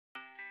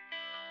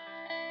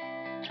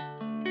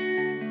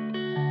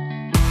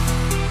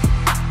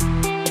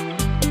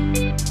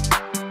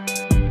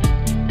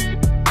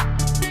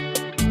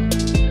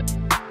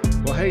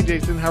Hey,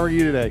 Jason, how are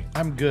you today?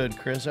 I'm good,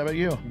 Chris. How about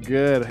you?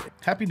 Good.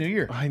 Happy New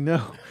Year. I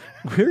know.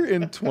 We're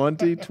in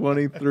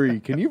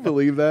 2023. Can you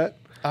believe that?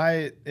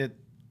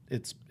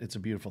 It's a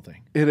beautiful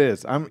thing. It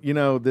is.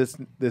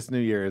 This new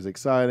year is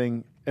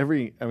exciting.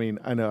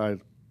 I know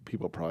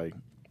people probably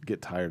get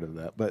tired of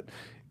that, but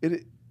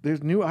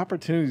there's new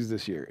opportunities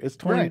this year. It's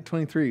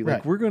 2023. Right.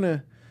 Like what are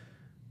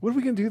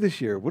we going to do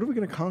this year? What are we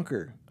going to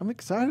conquer? I'm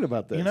excited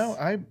about this.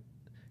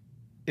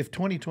 If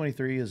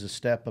 2023 is a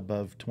step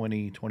above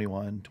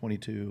 2021,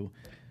 22,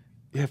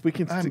 yeah, if we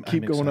can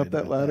keep going up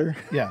that ladder.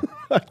 Yeah.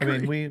 I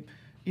mean,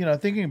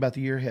 thinking about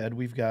the year ahead,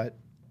 we've got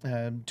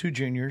 2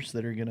 juniors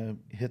that are going to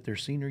hit their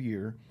senior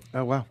year.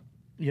 Oh, wow.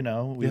 We've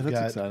that's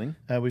got, exciting.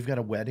 We've got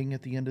a wedding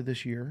at the end of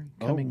this year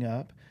coming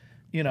up.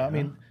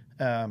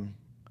 One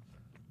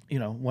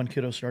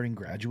kiddo starting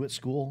graduate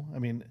school. I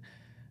mean,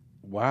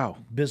 wow.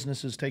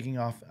 Business is taking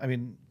off. I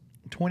mean,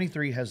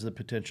 23 has the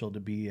potential to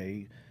be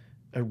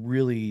a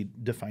really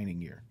defining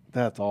year.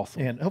 That's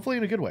awesome. And hopefully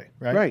in a good way,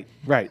 right?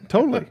 Right.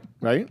 Totally.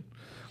 Right.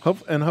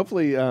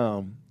 Hopefully,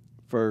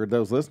 for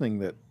those listening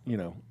that,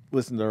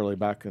 listened early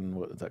back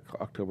in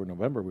October,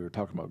 November, we were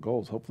talking about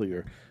goals. Hopefully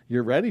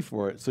you're ready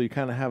for it. So you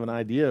kind of have an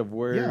idea of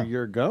where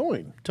you're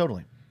going.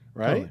 Totally.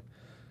 Right. Totally.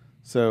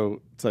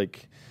 So it's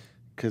like,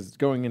 because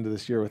going into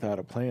this year without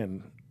a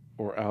plan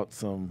or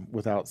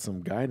without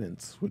some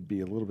guidance would be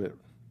a little bit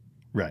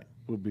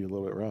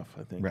rough,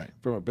 I think. Right.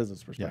 From a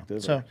business perspective.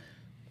 Yeah. So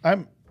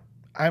I'm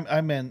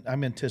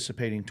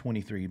anticipating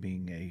 23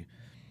 being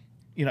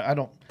I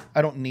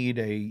don't need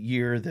a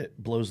year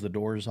that blows the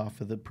doors off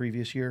of the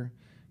previous year,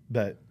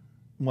 but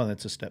one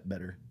that's a step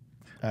better.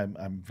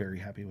 I'm very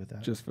happy with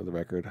that. Just for the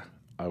record,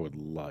 I would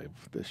love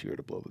this year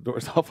to blow the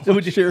doors off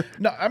of this year.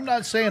 No, I'm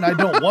not saying I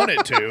don't want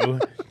it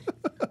to.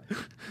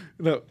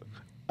 No,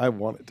 I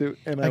want it to,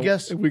 and I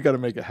guess we got to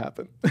make it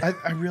happen.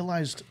 I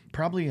realized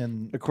probably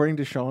according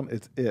to Sean,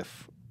 it's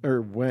if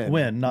or when.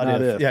 When, not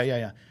if.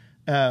 Yeah.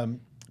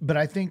 But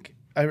I think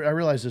I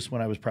realized this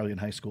when I was probably in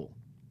high school,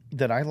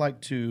 that I like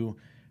to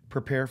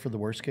prepare for the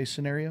worst case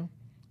scenario,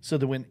 so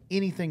that when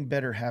anything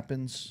better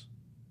happens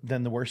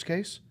than the worst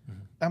case,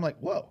 I'm like,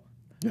 whoa,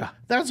 yeah,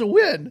 that's a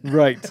win.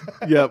 Right.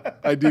 Yep.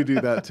 I do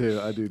that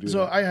too. I do so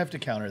that. I have to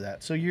counter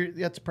that. So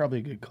that's probably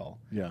a good call.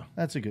 Yeah.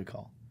 That's a good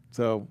call.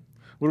 So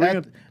what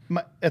are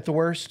at the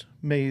worst,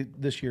 may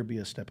this year be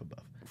a step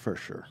above. For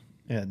sure.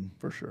 And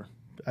for sure.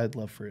 I'd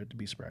love for it to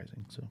be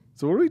surprising.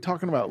 So what are we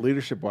talking about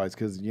leadership wise?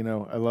 Because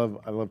I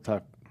love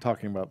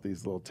talking about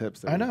these little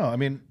tips. I know. I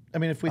mean,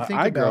 if we think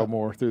I grow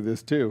more through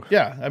this too.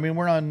 Yeah. I mean,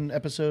 we're on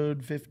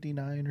episode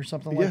 59 or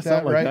something like that,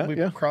 something right? Like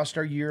that, We've crossed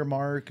our year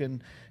mark,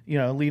 and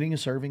leading and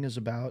serving is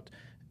about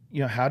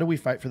how do we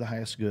fight for the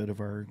highest good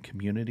of our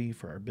community,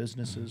 for our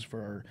businesses,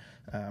 for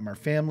our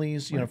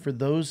families, for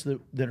those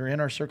that are in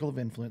our circle of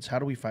influence. How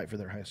do we fight for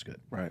their highest good?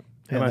 Right.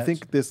 And I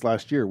think this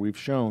last year we've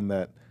shown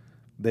that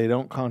they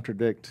don't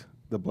contradict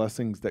the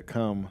blessings that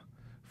come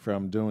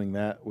from doing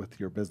that with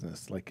your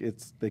business. Like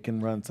they can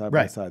run side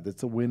by side.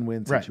 It's a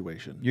win-win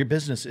situation. Your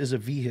business is a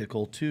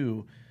vehicle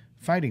to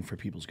fighting for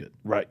people's good.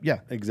 Right. Yeah,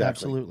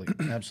 exactly.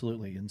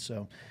 Absolutely. And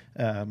so,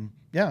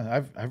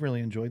 I've really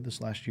enjoyed this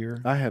last year.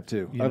 I have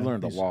too. I've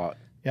learned a lot.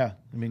 Yeah.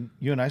 I mean,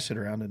 you and I sit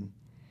around and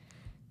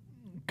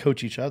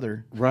coach each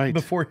other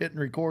before hitting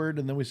record,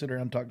 and then we sit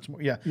around and talk some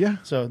more. Yeah. Yeah.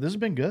 So this has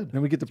been good.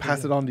 And we get to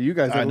pass it on to you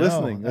guys that are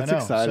listening. That's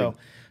exciting.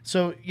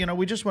 So,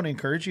 we just want to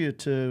encourage you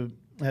to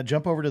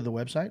jump over to the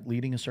website,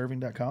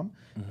 leadinganserving.com.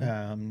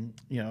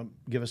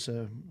 Give us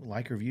a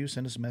like, review,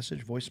 send us a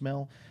message,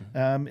 voicemail.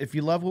 If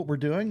you love what we're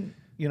doing,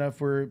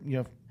 if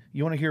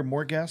you want to hear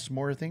more guests,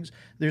 more things,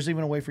 there's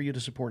even a way for you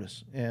to support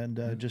us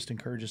and just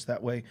encourage us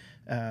that way.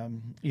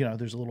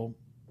 There's a little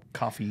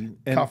coffee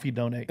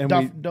donate.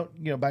 And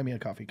don't buy me a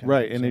coffee.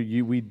 Right. And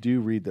we do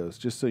read those,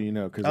 just so you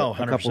know, because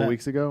a couple of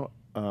weeks ago,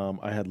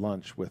 I had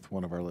lunch with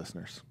one of our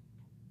listeners.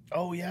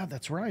 Oh yeah,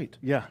 that's right.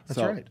 Yeah, that's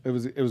right. It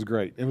was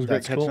great. It was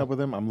great catching up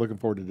with him. I'm looking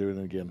forward to doing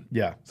it again.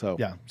 Yeah. So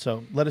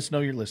let us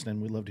know you're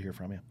listening. We'd love to hear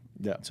from you.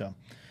 Yeah. So,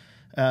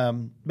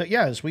 but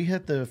yeah, as we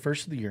hit the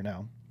first of the year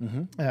now,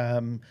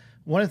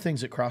 one of the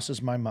things that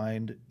crosses my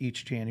mind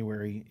each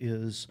January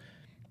is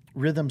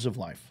rhythms of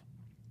life,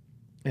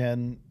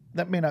 and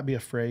that may not be a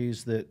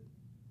phrase that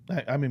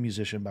I'm a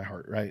musician by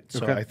heart, right?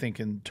 So I think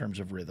in terms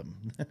of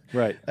rhythm,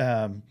 right.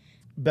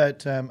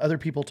 But other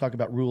people talk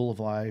about rule of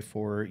life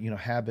or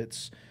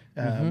habits.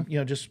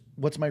 Just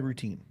what's my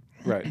routine?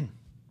 Right.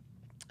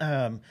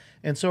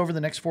 And so over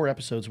the next 4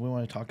 episodes, we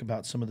want to talk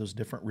about some of those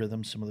different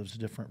rhythms, some of those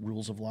different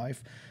rules of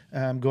life,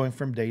 going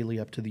from daily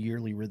up to the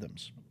yearly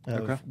rhythms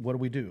of what do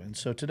we do. And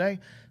so today,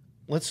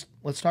 let's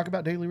talk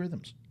about daily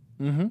rhythms.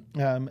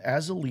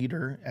 As a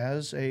leader,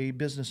 as a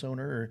business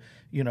owner,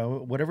 or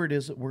whatever it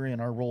is that we're in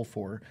our role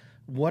for,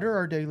 what are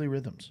our daily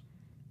rhythms?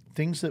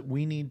 Things that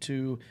we need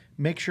to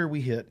make sure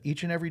we hit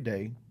each and every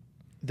day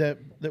that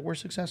we're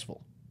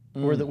successful,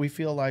 or that we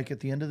feel like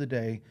at the end of the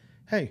day,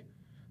 hey,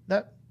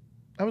 that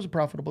was a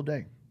profitable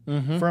day.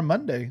 For a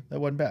Monday, that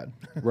wasn't bad.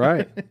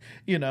 Right.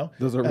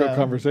 Those are real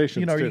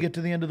conversations. You get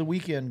to the end of the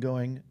weekend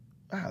going,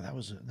 that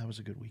was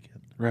a good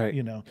weekend. Right.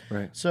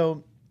 Right.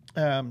 So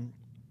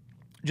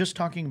just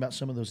talking about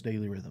some of those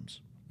daily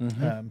rhythms.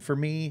 For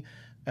me,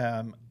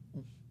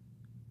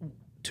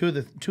 two of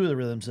the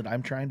rhythms that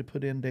I'm trying to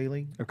put in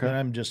daily. Okay. And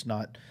I'm just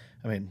not.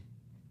 I mean,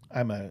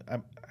 I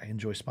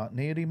enjoy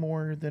spontaneity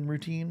more than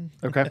routine.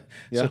 Okay.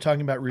 Yeah. So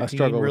talking about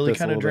routine really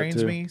kind of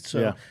drains me.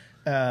 So,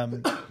 yeah.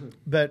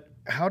 But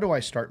how do I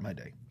start my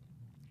day?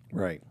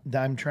 Right.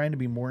 I'm trying to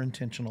be more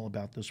intentional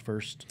about those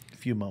first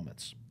few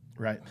moments.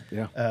 Right.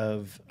 Yeah.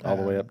 Of all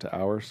the way up to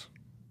hours.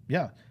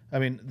 Yeah. I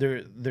mean,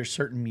 there's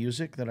certain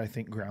music that I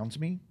think grounds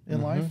me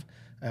in life.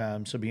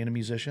 So being a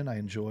musician, I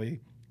enjoy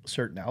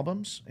certain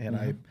albums, and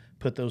I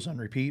put those on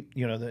repeat.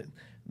 You know,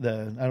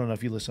 the I don't know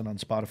if you listen on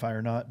Spotify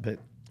or not, but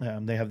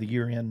they have the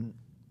year-end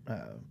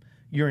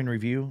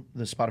review,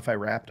 the Spotify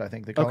Wrapped, I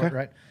think they call it,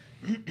 right?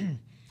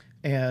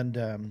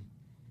 And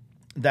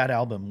that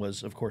album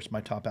was, of course,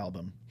 my top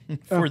album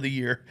for the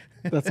year.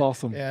 That's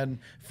awesome. And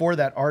for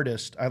that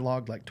artist, I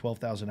logged like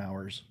 12,000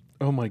 hours.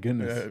 Oh my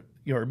goodness.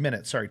 Or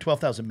minutes, sorry,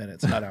 12,000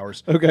 minutes, not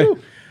hours. Okay.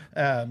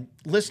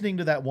 Listening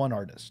to that one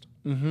artist,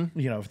 you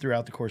know,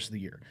 throughout the course of the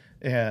year.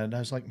 And I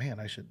was like, man,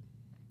 I should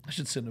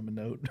send him a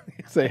note.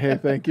 Say, hey,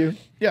 thank you.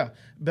 Yeah.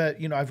 But,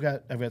 you know, I've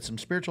got some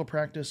spiritual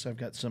practice. I've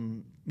got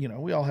some, you know,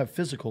 we all have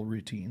physical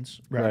routines,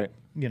 right?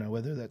 You know,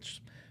 whether that's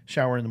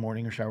shower in the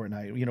morning or shower at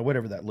night, you know,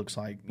 whatever that looks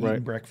like,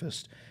 eating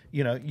breakfast,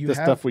 you know, the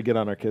stuff we get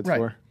on our kids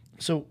for.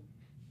 So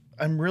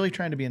I'm really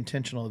trying to be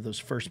intentional of those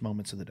first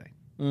moments of the day.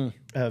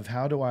 Of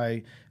how do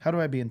I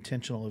be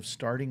intentional of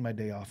starting my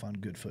day off on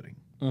good footing?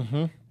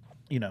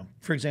 You know,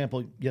 for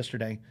example,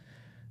 yesterday,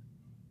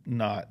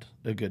 not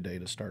a good day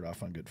to start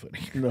off on good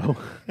footing. No.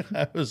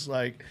 I was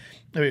like,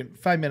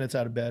 5 minutes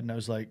out of bed, and I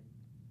was like,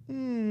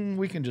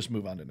 we can just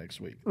move on to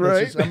next week.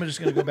 Right. I'm just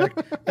going to go back.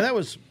 And that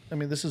was,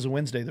 this is a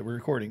Wednesday that we're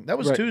recording. That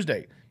was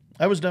Tuesday.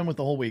 I was done with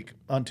the whole week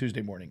on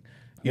Tuesday morning.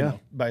 You know,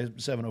 by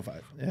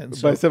 7:05. And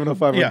so, by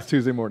 7:05 on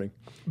Tuesday morning.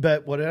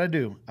 But what did I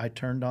do? I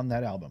turned on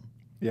that album.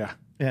 Yeah.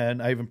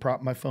 And I even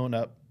propped my phone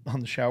up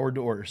on the shower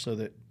door so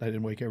that I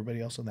didn't wake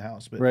everybody else in the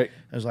house. But I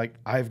was like,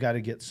 I've got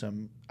to get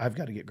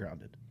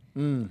grounded.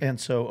 And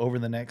so over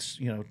the next,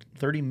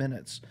 30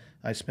 minutes,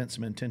 I spent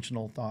some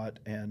intentional thought,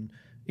 and,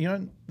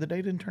 the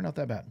day didn't turn out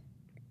that bad.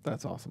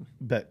 That's awesome.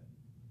 But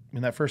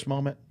in that first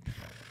moment,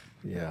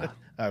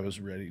 I was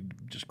ready to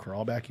just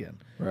crawl back in.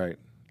 Right.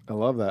 I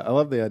love that. I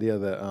love the idea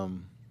that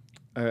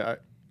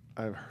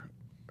I've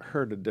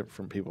heard of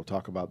different people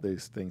talk about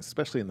these things,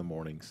 especially in the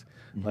mornings,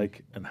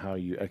 like, and how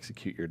you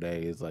execute your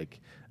day is like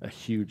a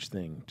huge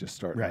thing, just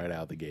starting right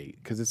out of the gate.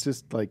 Because it's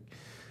just like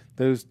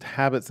those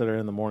habits that are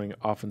in the morning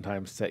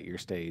oftentimes set your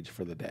stage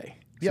for the day.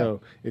 Yeah.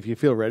 So if you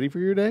feel ready for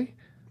your day,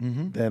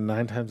 then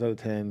 9 times out of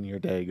 10 your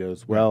day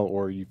goes well,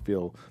 or you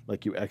feel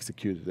like you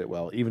executed it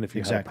well, even if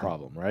you had a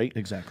problem, right?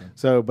 Exactly.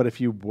 So, but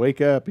if you wake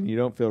up and you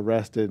don't feel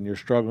rested and you're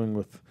struggling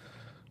with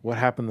what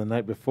happened the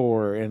night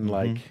before, and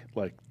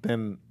like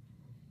then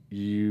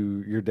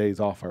your day's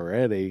off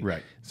already.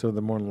 Right. So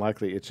the more than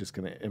likely it's just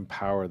going to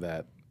empower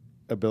that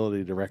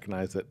ability to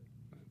recognize that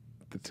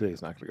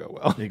today's not going to go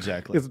well.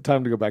 Exactly. It's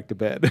time to go back to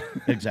bed.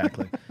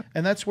 Exactly.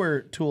 And that's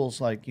where tools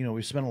like,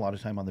 we spent a lot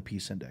of time on the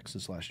Peace Index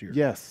this last year.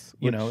 Yes.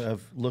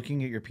 Of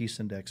looking at your Peace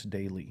Index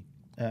daily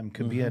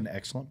could be an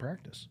excellent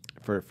practice.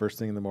 For first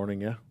thing in the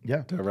morning,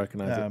 yeah. To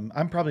recognize it.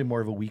 I'm probably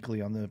more of a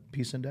weekly on the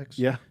Peace Index.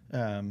 Yeah.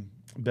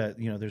 But,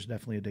 there's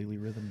definitely a daily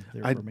rhythm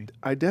there for me.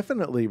 I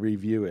definitely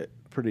review it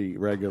pretty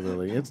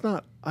regularly. It's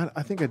not,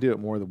 I think I do it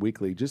more the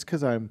weekly just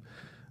because I've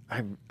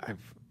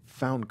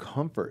found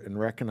comfort in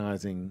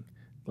recognizing,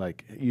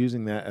 like,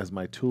 using that as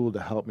my tool to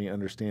help me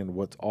understand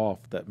what's off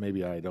that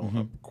maybe I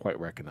don't quite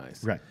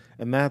recognize. Right.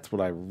 And that's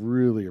what I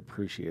really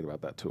appreciate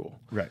about that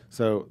tool. Right.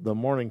 So the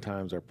morning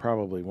times are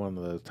probably one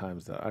of those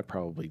times that I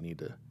probably need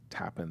to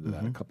tap into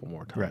that a couple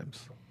more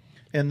times. Right.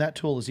 And that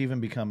tool has even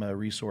become a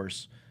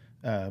resource.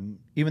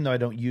 Even though I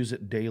don't use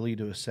it daily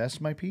to assess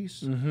my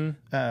peace,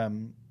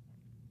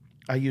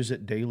 I use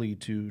it daily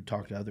to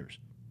talk to others.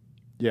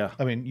 Yeah.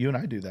 You and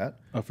I do that.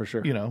 Oh, for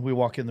sure. We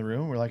walk in the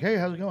room, we're like, hey,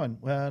 how's it going?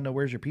 Well, no,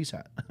 where's your peace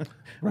at?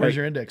 Where's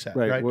your index at?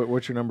 Right.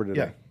 What's your number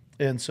today?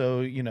 Yeah. And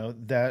so,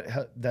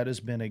 that has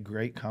been a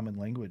great common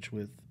language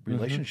with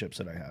relationships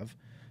that I have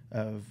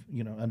of,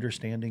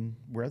 understanding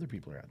where other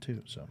people are at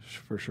too. So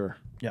for sure.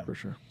 Yeah. For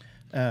sure.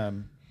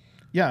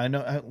 I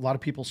know a lot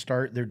of people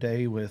start their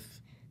day with,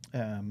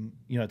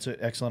 it's an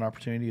excellent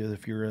opportunity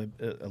if you're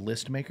a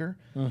list maker.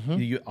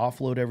 You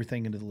offload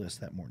everything into the list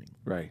that morning.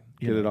 Right.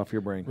 Get it off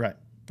your brain. Right.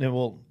 And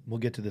we'll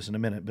get to this in a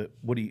minute, but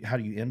how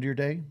do you end your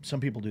day? Some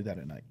people do that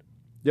at night.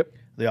 Yep.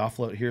 They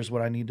offload. Here's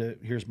what I need to.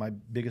 Here's my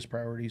biggest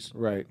priorities.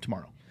 Right.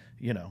 Tomorrow.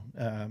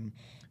 A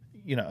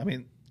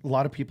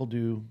lot of people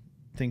do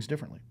things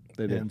differently.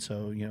 They do. And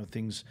so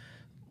things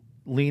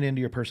lean into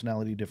your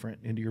personality different,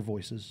 into your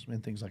voices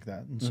and things like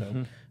that. And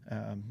so,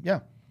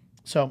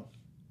 So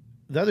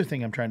the other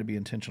thing I'm trying to be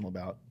intentional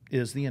about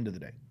is the end of the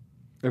day.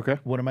 Okay.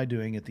 What am I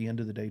doing at the end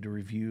of the day to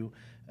review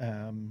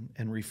and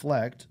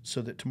reflect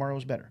so that tomorrow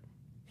is better?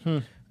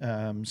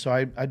 So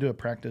I do a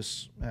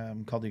practice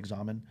called the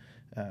exANIMO.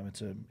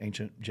 It's an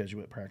ancient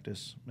Jesuit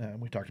practice.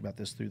 We talked about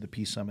this through the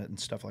Peace Summit and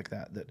stuff like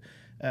that.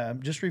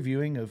 Just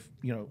reviewing of,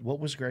 what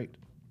was great,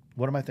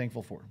 what am I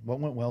thankful for, what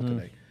went well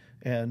today,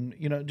 and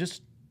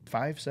just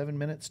 5-7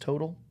 minutes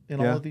total in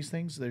all of these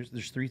things.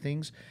 There's 3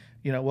 things.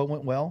 What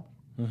went well,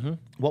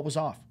 what was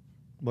off,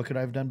 what could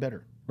I have done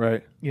better,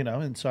 right?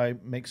 And so I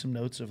make some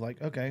notes of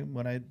like, okay,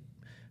 when I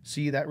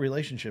see that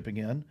relationship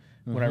again,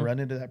 when I run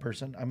into that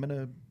person, I'm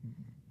gonna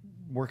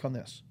work on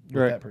this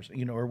with that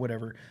person, or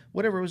whatever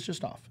was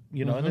just off,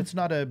 and it's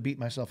not a beat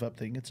myself up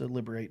thing. It's a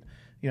liberate,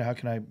 how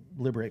can I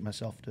liberate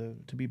myself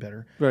to be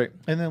better? Right.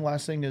 And then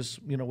last thing is,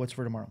 what's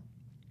for tomorrow?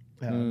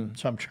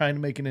 So I'm trying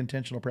to make an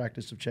intentional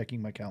practice of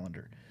checking my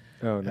calendar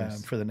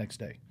for the next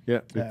day. Yeah.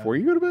 Before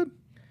you go to bed?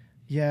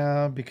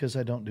 Yeah, because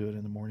I don't do it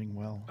in the morning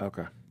well.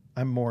 Okay.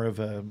 I'm more of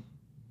a,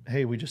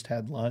 hey, we just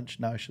had lunch.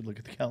 Now I should look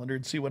at the calendar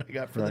and see what I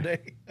got for the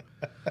day.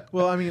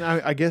 Well, I mean,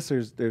 I guess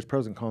there's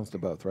pros and cons to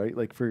both, right?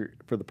 Like for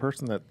the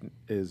person that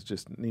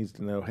just needs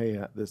to know, hey,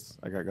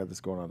 I got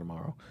this going on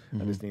tomorrow.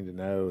 I just need to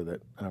know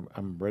that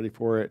I'm ready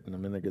for it and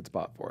I'm in a good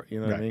spot for it. You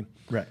know what I mean?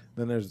 Right.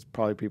 Then there's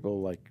probably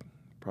people like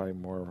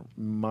more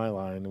my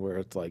line where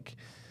it's like,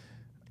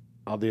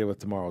 I'll deal with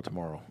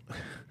tomorrow.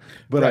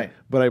 But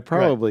I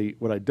probably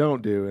what I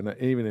don't do, and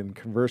even in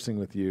conversing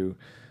with you,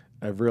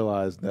 I've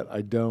realized that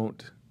I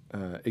don't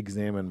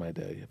examine my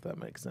day, if that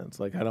makes sense.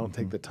 Like I don't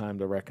take the time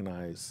to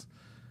recognize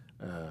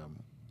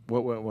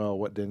what went well,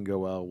 what didn't go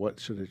well, what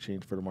should have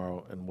changed for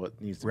tomorrow, and what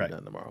needs to be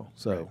done tomorrow.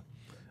 So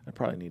I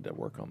probably need to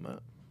work on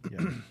that.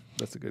 Yeah.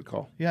 That's a good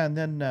call. Yeah, and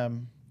then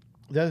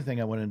the other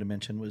thing I wanted to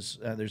mention was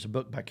there's a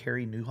book by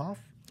Carey Nieuwhof.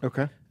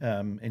 Okay.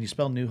 And you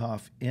spell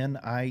Nieuwhof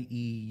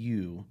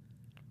Nieuwhof.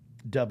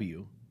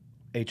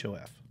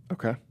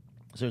 Okay.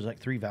 So there's like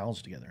 3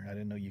 vowels together. I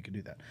didn't know you could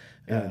do that.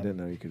 Yeah, I didn't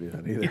know you could do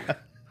that either.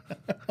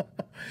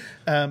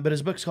 Yeah. But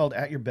his book's called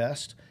At Your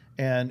Best,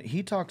 and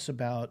he talks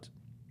about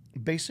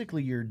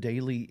basically your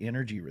daily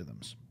energy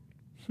rhythms.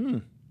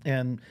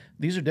 And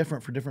these are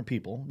different for different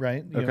people,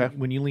 right? You know,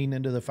 when you lean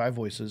into the 5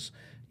 voices,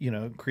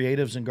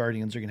 creatives and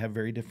guardians are going to have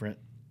very different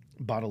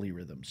bodily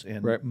rhythms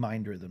and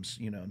mind rhythms,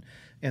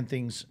 and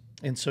things.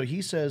 And so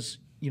he says,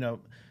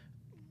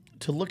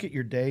 to look at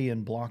your day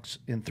in blocks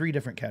in 3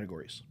 different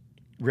categories: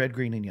 red,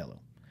 green, and yellow.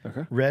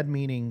 Okay. Red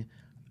meaning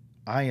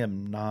I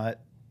am not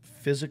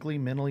physically,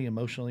 mentally,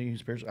 emotionally,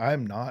 spiritually,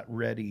 I'm not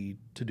ready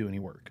to do any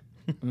work.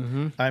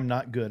 I'm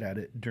not good at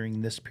it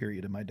during this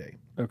period of my day.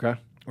 Okay.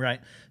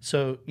 Right.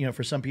 So,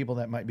 for some people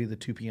that might be the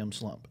 2 p.m.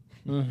 slump.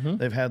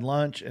 They've had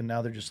lunch and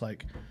now they're just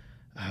like,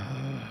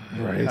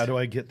 how do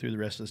I get through the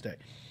rest of this day?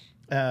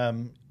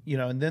 And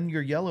then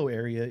your yellow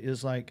area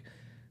is like,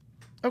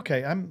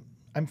 okay,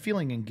 I'm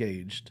feeling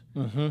engaged,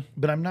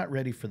 but I'm not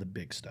ready for the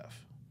big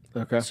stuff.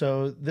 Okay.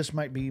 So this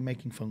might be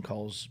making phone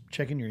calls,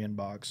 checking your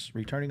inbox,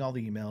 returning all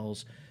the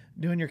emails,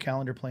 doing your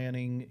calendar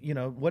planning,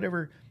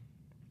 whatever,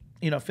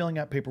 filling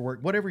out paperwork,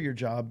 whatever your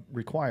job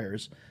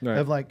requires.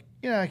 Of like,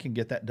 I can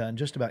get that done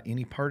just about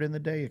any part in the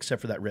day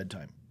except for that red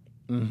time.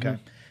 Okay.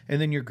 And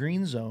then your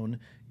green zone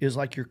is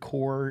like your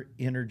core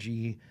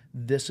energy.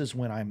 This is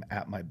when I'm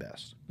at my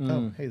best.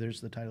 Oh, hey, there's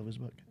the title of his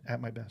book,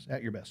 At My Best,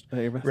 At Your Best. At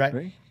Your Best,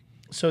 right?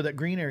 So that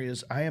green area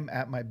is I am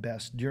at my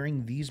best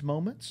during these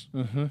moments.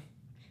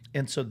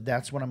 And so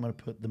that's when I'm going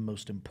to put the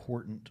most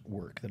important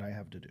work that I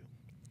have to do.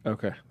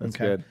 Okay, that's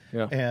good.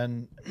 Yeah.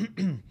 And,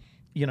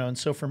 and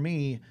so for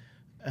me,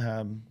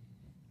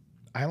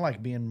 I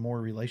like being more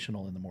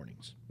relational in the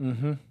mornings.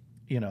 And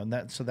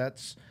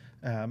that's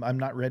I'm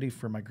not ready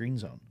for my green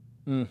zone.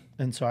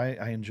 And so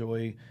I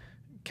enjoy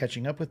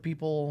catching up with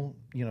people,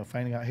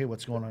 finding out, hey,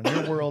 what's going on in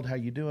your world? How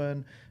you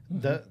doing?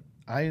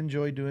 I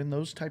enjoy doing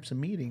those types of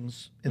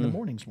meetings in the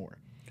mornings more.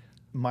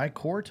 My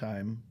core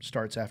time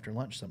starts after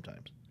lunch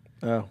sometimes.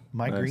 Oh,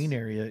 my green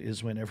area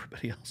is when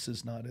everybody else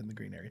is not in the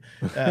green area.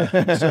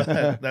 So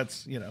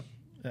that's,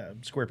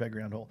 square peg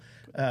round hole.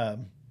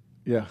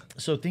 Yeah.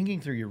 So thinking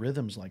through your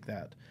rhythms like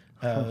that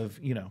of,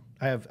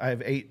 I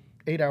have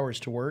 8 hours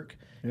to work.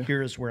 Yeah.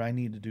 Here is where I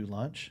need to do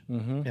lunch,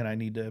 and I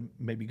need to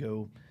maybe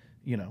go,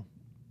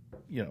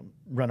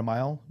 run a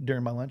mile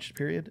during my lunch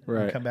period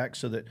and come back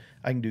so that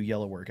I can do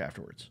yellow work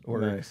afterwards,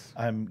 or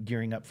I'm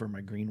gearing up for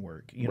my green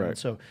work. And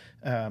so,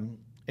 and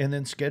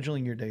then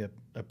scheduling your day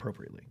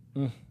appropriately.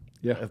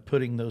 Of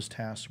putting those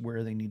tasks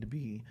where they need to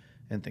be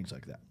and things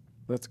like that.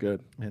 That's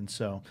good. And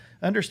so,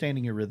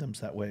 understanding your rhythms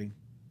that way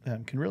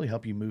can really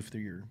help you move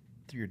through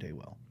your day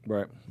well.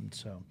 Right. And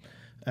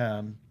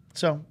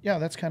so, yeah,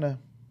 that's kind of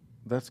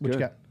what good. You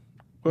got.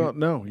 Well,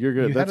 no, you're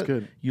good. That's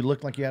good. You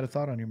looked like you had a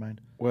thought on your mind.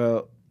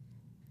 Well,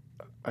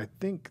 I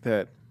think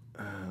that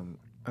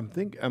I'm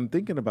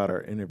thinking about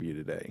our interview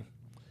today,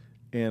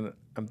 and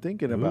I'm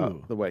thinking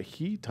about the way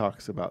he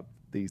talks about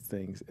these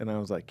things, and I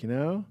was like,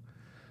 the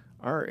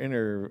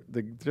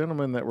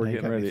gentleman that we're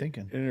getting ready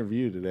to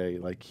interview today,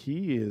 like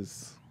he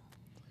is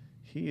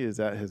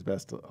at his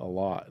best a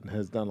lot and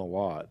has done a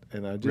lot,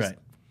 and I just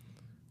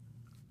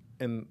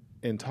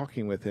in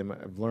talking with him,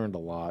 I've learned a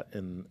lot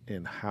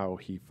in how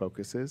he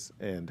focuses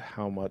and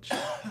how much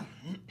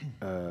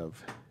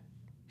of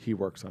he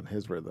works on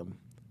his rhythm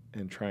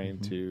and trying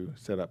to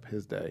set up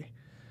his day.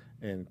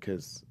 And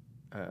because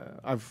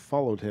I've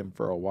followed him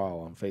for a while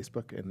on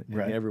Facebook, and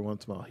every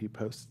once in a while he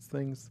posts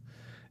things,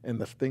 and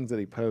the things that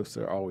he posts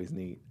are always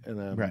neat and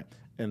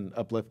and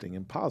uplifting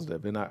and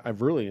positive, and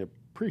I've really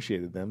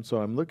appreciated them. So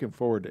I'm looking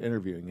forward to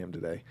interviewing him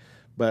today.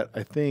 But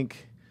I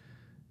think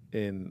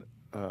in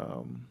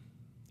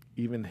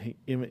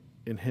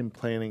in him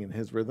planning and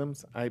his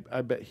rhythms, I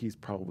bet he's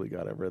probably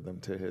got a rhythm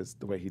to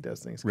the way he does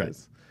things.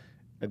 Because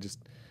I just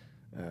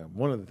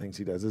one of the things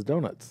he does is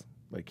donuts.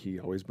 Like he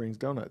always brings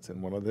donuts,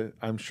 and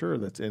I'm sure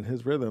that's in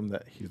his rhythm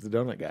that he's the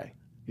donut guy.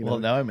 Well,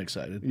 now I'm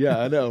excited. Yeah,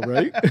 I know,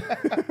 right?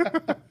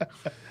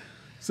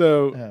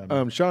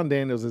 So Sean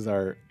Daniels is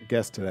our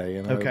guest today,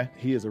 and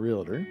he is a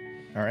realtor.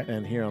 All right,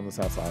 and here on the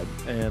South Side,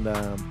 and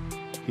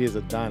he is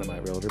a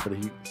dynamite realtor, but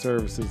he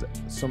services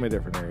so many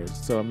different areas.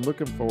 So I'm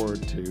looking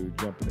forward to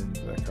jumping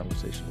into that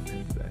conversation with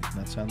him today.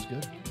 That sounds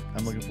good.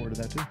 I'm looking forward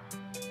to that too.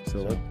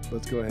 So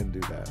let's go ahead and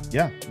do that.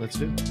 Yeah, let's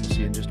do it. We'll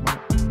see you in just a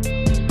moment.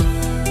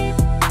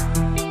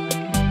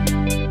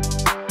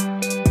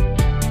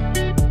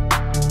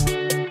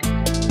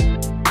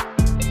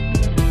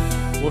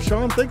 Well,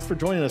 Sean, thanks for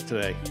joining us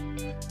today.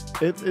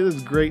 It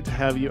is great to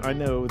have you. I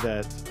know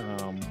that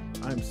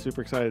I'm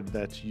super excited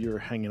that you're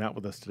hanging out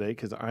with us today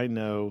because I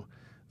know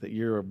that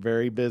you're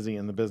very busy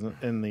in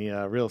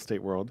the real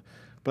estate world.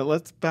 But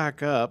let's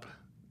back up.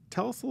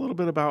 Tell us a little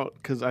bit about,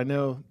 because I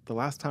know the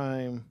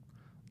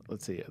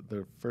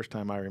first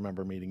time I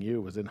remember meeting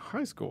you was in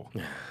high school.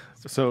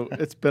 So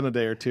it's been a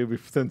day or two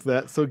since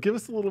that. So give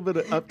us a little bit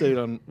of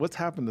update on what's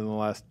happened in the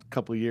last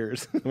couple of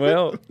years.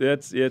 Well,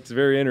 it's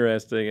very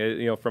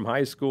interesting. From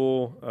high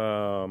school,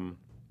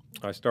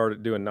 I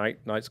started doing night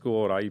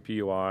school at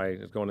IUPUI.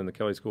 I was going in the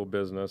Kelly School of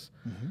Business.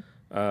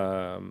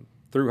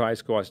 Through high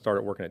school, I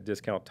started working at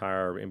Discount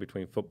Tire in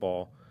between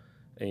football,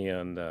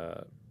 and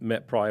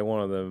met probably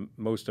one of the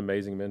most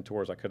amazing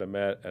mentors I could have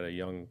met at a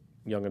young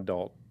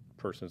adult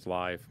person's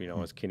life.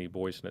 As Kenny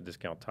Boyson at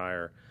Discount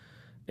Tire,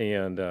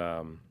 and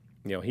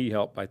he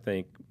helped, I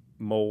think,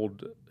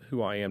 mold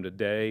who I am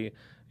today.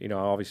 I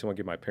obviously want to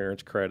give my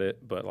parents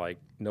credit, but like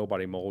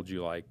nobody molds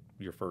you like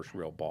your first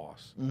real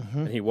boss.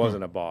 And he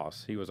wasn't a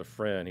boss; he was a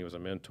friend, he was a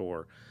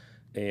mentor,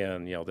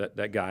 and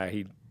that guy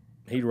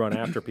he'd run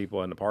after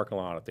people in the parking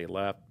lot if they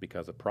left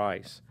because of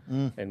price,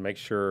 and make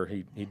sure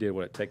he did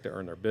what it took to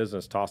earn their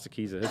business. Toss the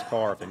keys of his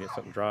car if they need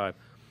something to drive.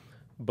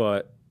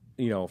 But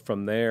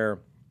from there,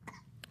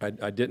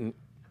 I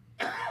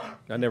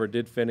never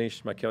did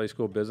finish my Kelly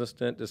School of Business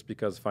stint just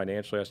because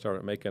financially I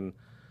started making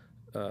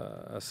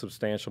a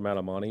substantial amount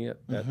of money at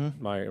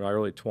my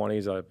early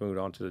 20s. I moved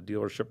on to the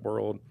dealership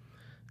world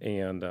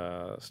and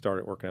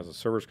started working as a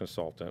service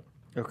consultant.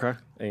 Okay.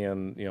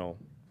 And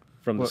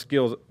from the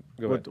skills.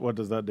 What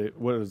does that do?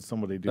 What does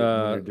somebody do when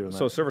you're doing that?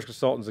 So service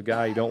consultant's a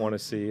guy you don't want to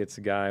see. It's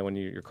a guy when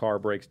your car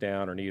breaks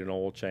down or need an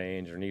oil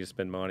change or need to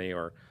spend money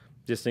or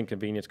just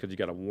inconvenience because you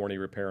got a warranty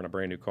repair on a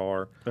brand new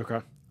car.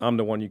 Okay. I'm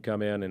the one you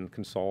come in and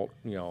consult,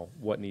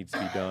 what needs to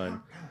be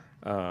done.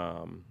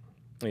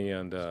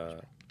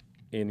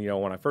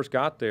 When I first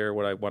got there,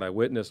 what I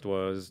witnessed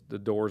was the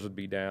doors would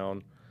be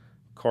down,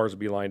 cars would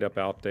be lined up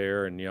out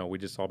there, and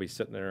we'd just all be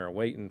sitting there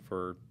waiting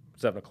for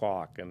 7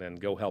 o'clock and then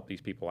go help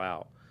these people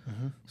out.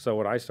 So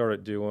what I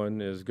started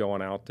doing is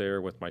going out there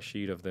with my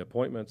sheet of the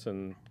appointments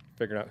and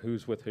figuring out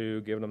who's with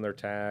who, giving them their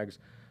tags,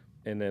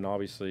 and then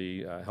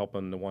obviously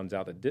helping the ones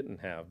out that didn't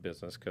have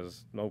business,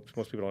 because most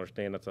people don't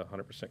understand that's a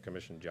 100%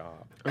 commission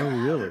job. Oh,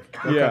 really?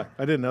 Okay. Yeah.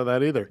 I didn't know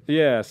that either.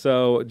 Yeah,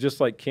 so just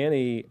like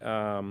Kenny,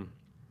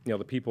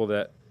 the people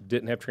that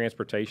didn't have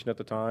transportation at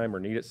the time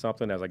or needed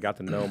something, as I got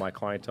to know my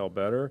clientele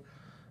better,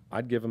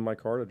 I'd give them my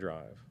car to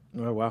drive.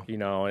 Oh, wow.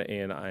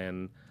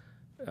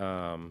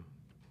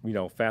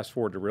 Fast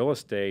forward to real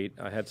estate,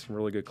 I had some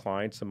really good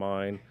clients of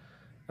mine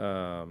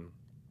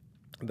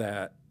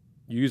that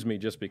used me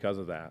just because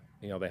of that.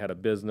 They had a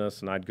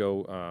business, and I'd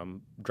go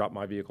drop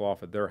my vehicle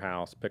off at their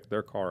house, pick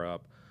their car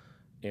up,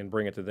 and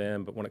bring it to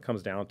them. But when it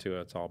comes down to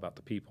it, it's all about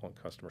the people and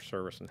customer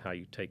service and how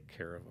you take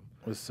care of them.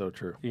 That's so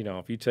true.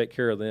 If you take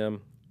care of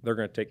them, they're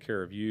going to take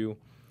care of you.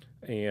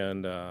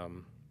 And,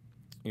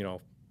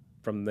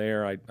 from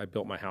there, I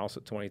built my house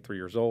at 23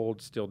 years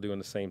old, still doing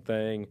the same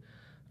thing.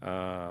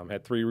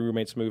 Had 3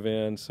 roommates move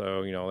in,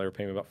 so they were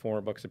paying me about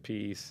 $400 a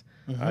piece.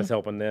 I was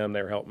helping them;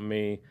 they were helping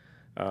me.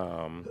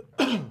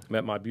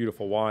 Met my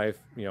beautiful wife,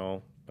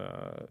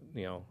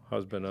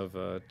 husband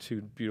of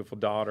 2 beautiful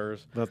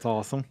daughters. That's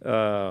awesome.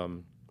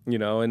 And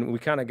we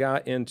kind of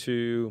got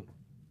into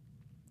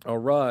a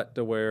rut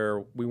to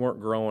where we weren't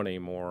growing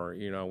anymore.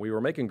 We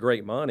were making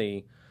great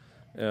money.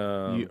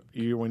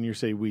 You when you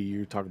say we,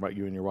 you talk about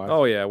you and your wife.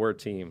 Oh yeah, we're a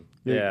team.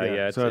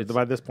 Yeah. So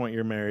by this point,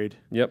 you're married.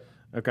 Yep.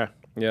 Okay.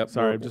 Yep.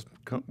 Sorry, just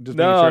making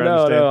no. sure I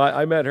understand.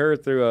 I met her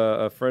through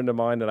a friend of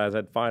mine that I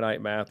had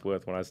finite math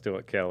with when I was still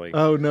at Kelly.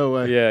 Oh, no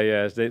way.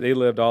 Yeah. They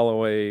lived all the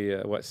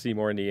way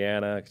Seymour,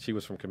 Indiana. She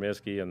was from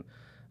Comiskey, and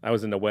I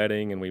was in the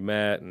wedding, and we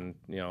met, and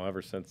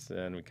ever since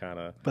then we kind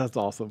of that's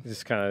awesome.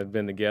 Just kind of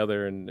been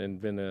together and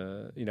been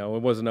it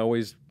wasn't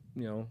always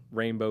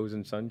rainbows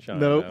and sunshine.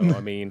 Nope. No,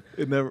 I mean,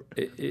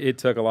 it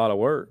took a lot of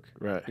work.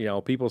 Right.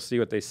 People see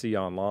what they see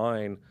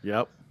online.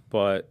 Yep.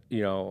 But,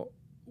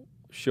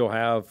 she'll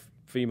have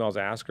females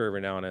ask her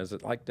every now and then, is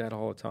it like that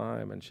all the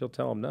time? And she'll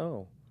tell them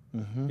no.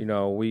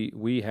 Mm-hmm.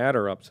 We had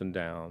our ups and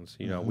downs.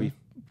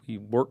 We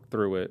worked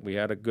through it. We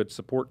had a good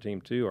support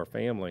team too, our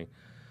family.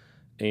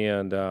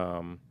 And,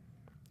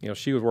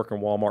 she was working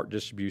Walmart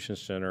distribution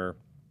center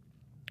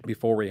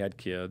before we had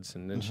kids.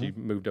 And then she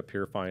moved up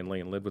here finally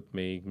and lived with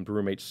me. And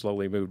roommates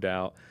slowly moved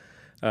out.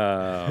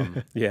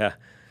 Yeah.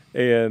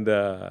 And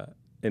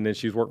then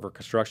she was working for a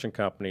construction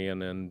company.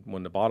 And then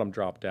when the bottom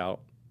dropped out,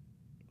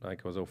 I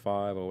think it was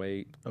 05,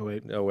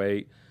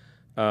 08.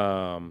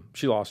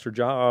 She lost her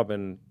job,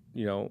 and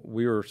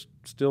we were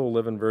still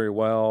living very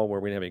well, where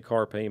we didn't have any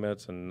car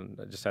payments, and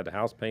I just had the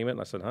house payment.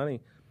 And I said,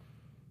 honey,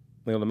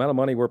 the amount of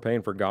money we're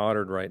paying for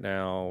Goddard right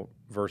now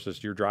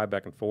versus your drive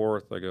back and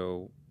forth. I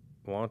go,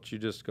 why don't you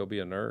just go be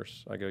a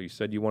nurse? I go, you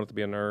said you wanted to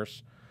be a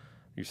nurse.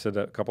 You said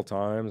that a couple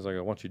times. I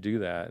go, why don't you do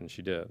that? And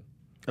she did.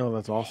 Oh,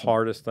 that's awesome.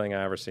 Hardest thing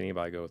I ever seen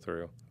anybody go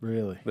through.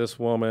 Really? This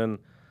woman,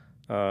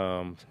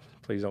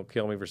 please don't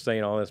kill me for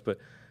saying all this, but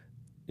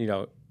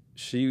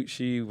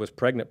she was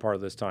pregnant part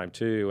of this time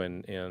too,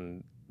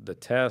 and the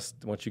test,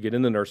 once you get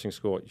into nursing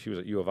school, she was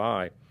at U of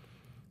I,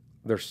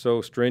 they're so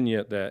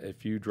stringent that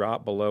if you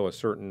drop below a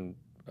certain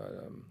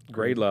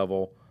grade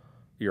level,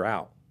 you're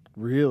out.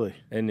 Really?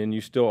 And then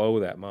you still owe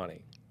that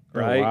money,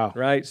 right? Oh, wow.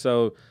 Right.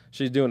 So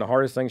she's doing the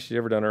hardest thing she's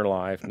ever done in her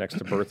life, next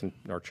to birthing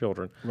our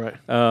children. Right.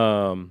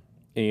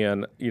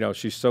 And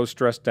she's so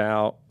stressed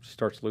out, she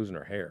starts losing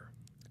her hair.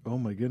 Oh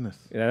my goodness.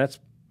 And that's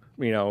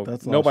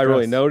That's nobody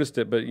really noticed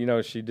it, but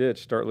she did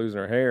start losing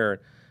her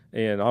hair,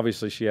 and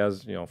obviously she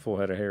has full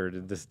head of hair to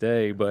this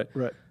day. But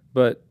right.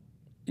 But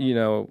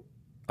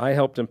I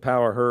helped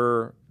empower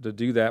her to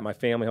do that. My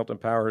family helped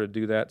empower her to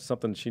do that.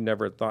 Something she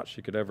never thought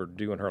she could ever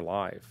do in her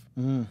life.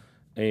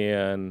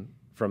 And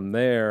from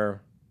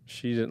there,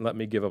 she didn't let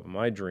me give up on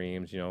my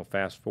dreams.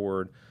 Fast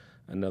forward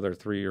another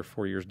 3 or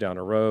 4 years down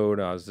the road,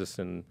 I was just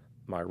in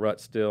my rut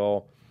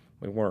still.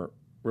 We weren't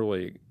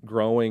really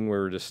growing. We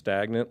were just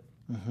stagnant.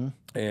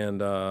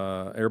 And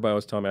everybody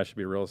was telling me I should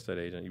be a real estate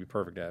agent. You'd be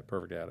perfect at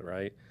it,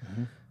 right?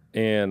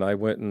 And I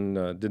went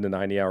and did the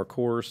 90-hour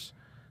course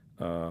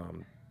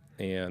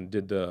and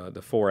did the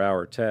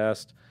 4-hour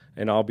test.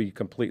 And I'll be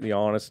completely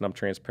honest, and I'm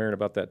transparent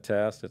about that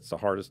test. It's the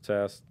hardest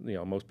test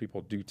most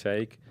people do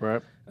take.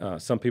 Right.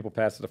 Some people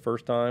pass it the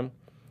first time.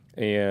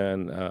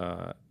 And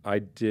I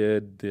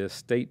did the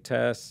state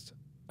test.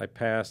 I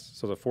passed.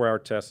 So the 4-hour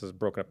test is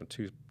broken up in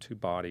two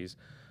bodies.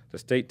 The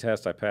state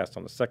test I passed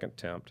on the second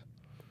attempt.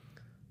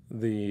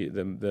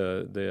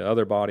 The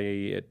other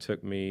body, it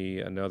took me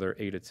another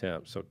 8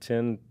 attempts. So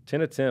 10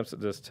 attempts at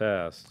this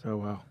test. Oh,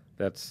 wow.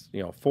 That's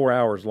 4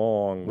 hours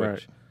long,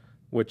 Right.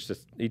 which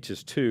each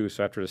is 2.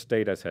 So after the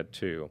state, I had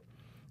 2.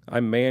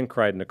 I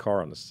cried in the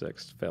car on the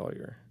 6th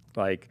failure.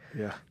 I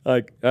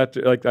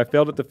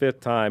failed it the 5th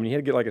time, and you had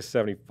to get like a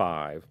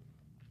 75.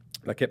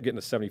 And I kept getting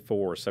a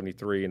 74 or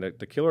 73. And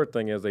the killer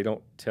thing is they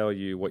don't tell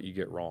you what you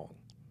get wrong.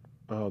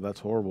 Oh, that's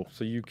horrible.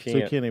 So you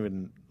can't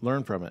even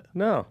learn from it.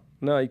 No,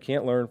 you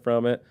can't learn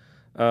from it.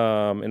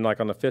 And like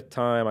on the 5th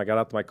time, I got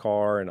out to my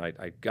car and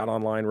I got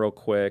online real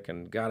quick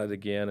and got it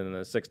again. And then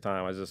the 6th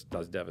time, I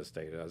was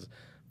devastated. I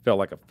felt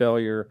like a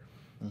failure.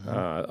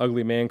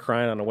 Ugly man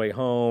crying on the way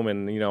home.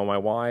 And, my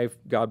wife,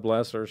 God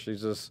bless her,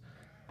 she's just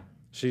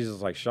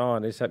like,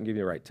 Sean, they just haven't given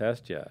you the right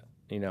test yet.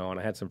 And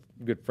I had some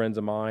good friends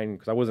of mine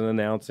because I wasn't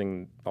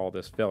announcing all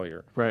this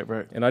failure. Right.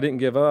 And I didn't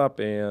give up.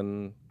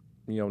 And,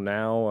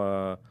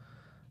 now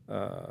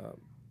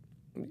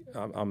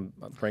I'm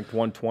ranked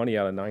 120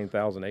 out of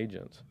 9,000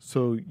 agents.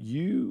 So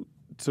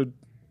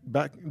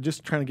back,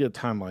 just trying to get a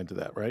timeline to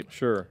that, right?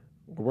 Sure.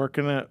 We're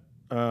working at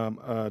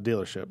a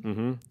dealership.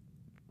 Mm-hmm.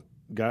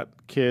 Got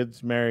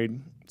kids,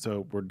 married.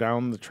 So we're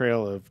down the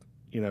trail of,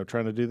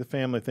 trying to do the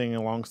family thing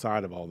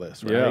alongside of all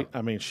this, right? Yeah.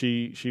 I mean,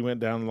 she went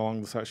down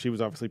along the side. She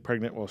was obviously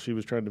pregnant while she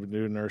was trying to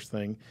do a nurse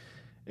thing.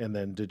 And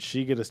then did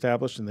she get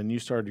established and then you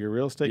started your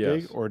real estate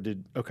Yes. gig? Or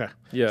okay.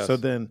 Yes. So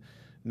then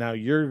now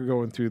you're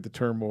going through the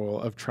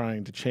turmoil of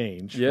trying to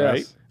change, Yes.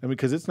 right? I mean,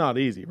 because it's not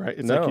easy, right?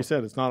 It's like you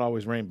said, it's not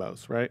always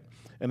rainbows, right?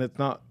 And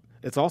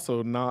it's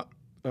also not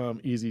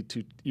easy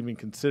to even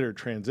consider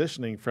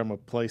transitioning from a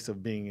place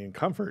of being in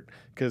comfort.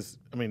 Because,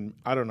 I mean,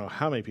 I don't know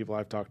how many people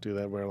I've talked to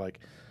that were like,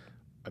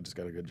 I just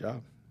got a good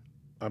job.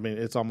 I mean,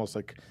 it's almost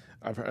like,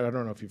 I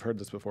don't know if you've heard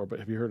this before, but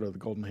have you heard of the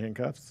golden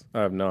handcuffs?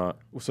 I have not.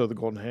 So the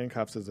golden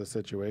handcuffs is a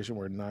situation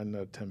where 9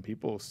 out of 10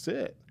 people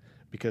sit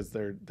because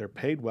they're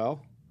paid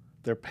well.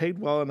 They're paid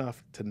well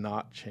enough to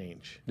not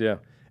change. Yeah.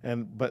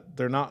 But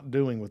they're not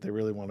doing what they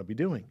really want to be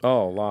doing.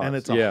 Oh, lots. And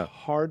it's a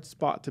hard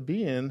spot to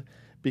be in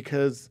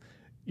because,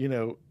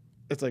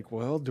 it's like,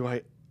 well, do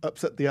I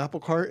upset the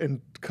apple cart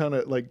and kind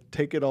of like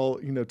take it all,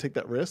 take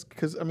that risk?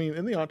 Because, I mean,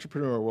 in the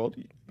entrepreneur world,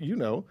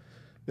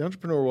 the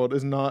entrepreneur world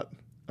is not,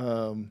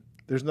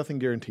 there's nothing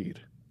guaranteed,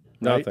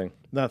 Right? Nothing.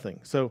 Nothing.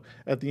 So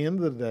at the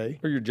end of the day,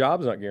 Or your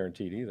job's not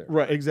guaranteed either.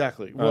 right?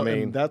 Exactly. Well,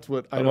 mean, and that's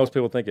what Most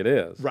people think it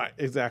is. Right.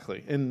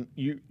 Exactly. And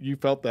you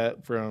felt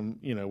that from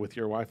with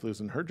your wife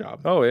losing her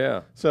job. Oh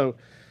yeah. So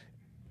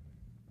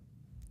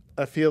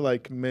I feel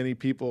like many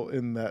people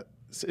in their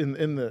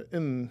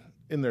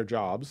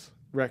jobs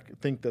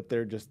think that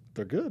they're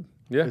good.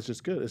 Yeah. It's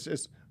just good. It's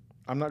just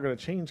I'm not going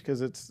to change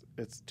because it's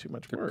too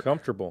much They're work.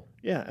 comfortable.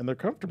 Yeah, and they're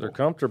comfortable. They're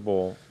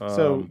comfortable.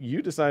 So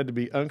you decided to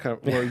be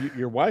uncomfortable. Well,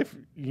 your wife,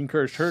 you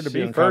encouraged her to be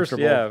she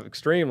uncomfortable. first, yeah,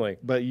 extremely.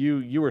 But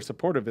you were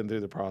supportive in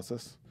through the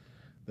process.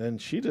 Then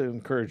she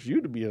encouraged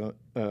you to be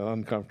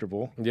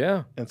uncomfortable.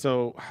 Yeah. And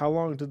so, how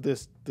long did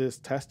this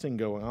testing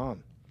go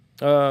on?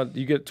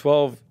 You get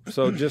 12.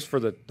 So just for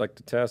the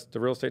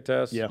real estate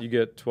test, Yeah. you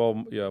get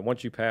 12. Yeah.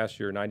 Once you pass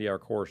your 90-hour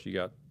course, you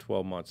got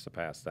 12 months to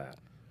pass that.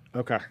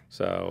 Okay.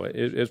 So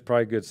it's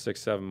probably a good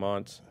 6-7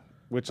 months.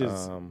 Which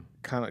is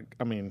kind of,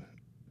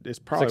 it's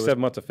probably 6-7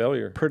 months of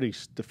failure. pretty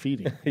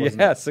defeating.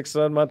 Yeah,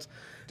 6-7 months.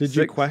 Did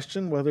you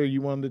question whether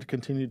you wanted to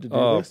continue to do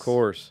Oh, this? of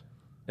course.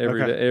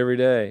 Every Okay. day, every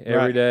day, every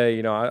Right. day.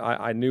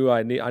 I knew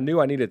I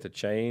needed to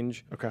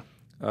change. Okay.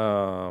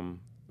 And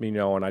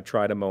I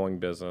tried a mowing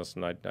business,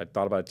 and I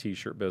thought about a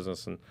T-shirt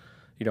business, and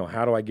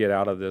how do I get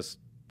out of this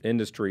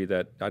industry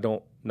that I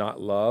don't not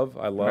love?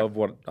 I love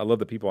I love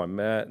the people I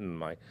met and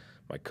my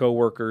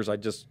coworkers. I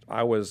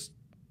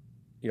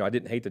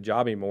didn't hate the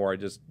job anymore. I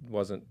just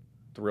wasn't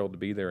thrilled to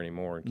be there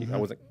anymore. And I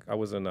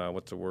wasn't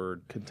what's the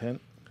word?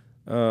 Content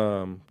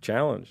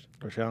Challenged.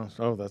 or challenged?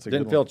 Oh, that's a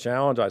Didn't good feel one.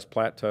 challenged. I was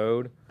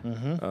plateaued.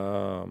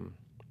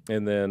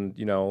 And then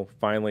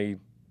finally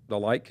the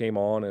light came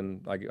on,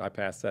 and I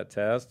passed that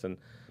test, and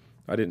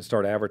I didn't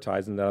start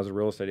advertising that I was a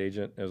real estate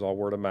agent. It was all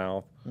word of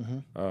mouth.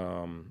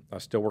 I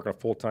was still working a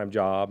full-time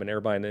job, and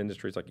everybody in the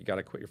industry is like, you got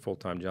to quit your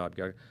full-time job.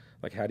 You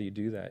gotta, how do you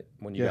do that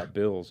when you got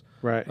bills?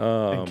 Right.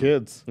 And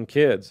kids. And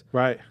kids.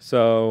 Right.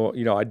 So,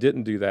 I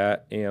didn't do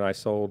that, and I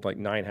sold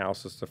 9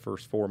 houses the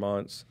first 4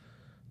 months.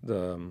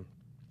 The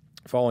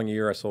following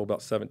year, I sold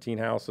about 17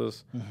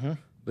 houses.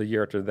 The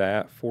year after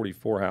that,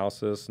 44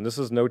 houses. And this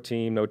is no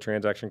team, no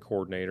transaction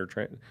coordinator.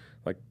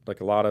 Like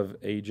a lot of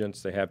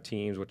agents, they have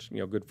teams, which,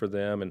 good for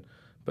them,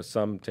 but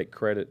some take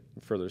credit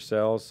for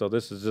themselves. So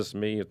this is just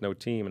me with no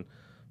team. And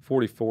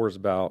 44 is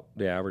about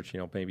the average,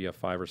 maybe a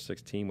 5 or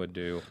 6 team would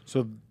do.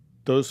 So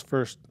was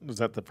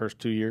that the first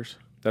 2 years?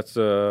 That's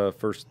the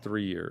first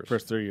 3 years.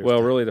 First 3 years.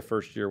 Well, really, the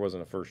first year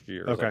wasn't a first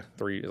year. It was Okay.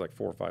 It was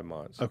 4 or 5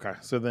 months. Okay.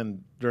 So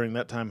then during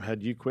that time,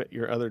 had you quit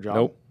your other job?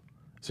 Nope.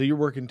 So you're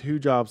working 2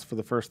 jobs for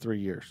the first 3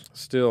 years.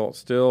 Still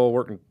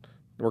working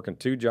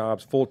 2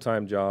 jobs,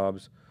 full-time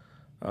jobs.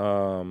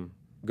 Going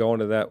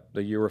to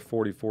the year of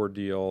 44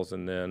 deals,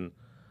 and then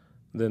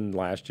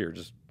last year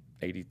just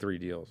 83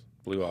 deals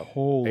blew up.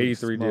 Holy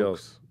 83 smokes.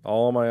 deals,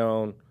 all on my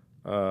own.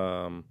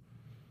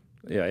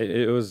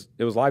 It was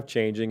life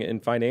changing,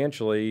 and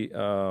financially,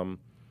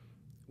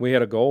 we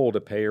had a goal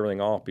to pay everything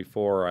off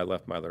before I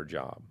left my other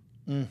job.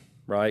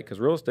 Right? Because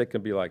real estate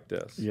can be like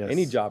this. Yes.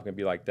 Any job can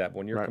be like that. But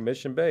when you're Right.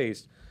 commission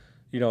based,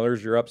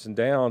 there's your ups and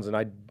downs, and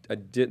I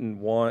didn't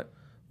want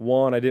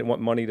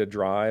money to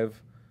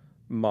drive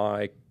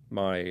my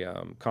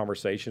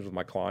conversations with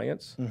my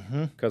clients,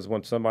 because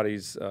when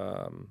somebody's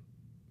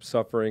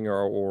suffering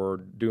or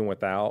doing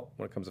without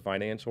when it comes to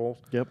financials,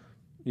 Yep.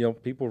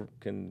 people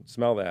can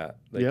smell that.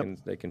 Yep.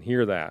 They can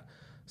hear that.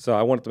 So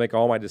I wanted to make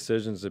all my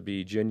decisions to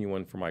be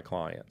genuine for my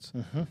clients.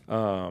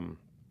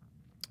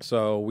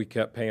 So we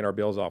kept paying our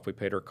bills off. We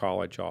paid our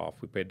college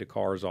off. We paid the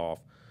cars off,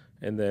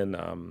 and then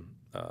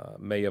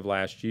May of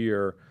last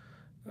year,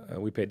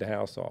 we paid the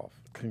house off.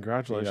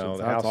 Congratulations.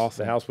 The That's house,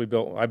 awesome. The house I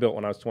built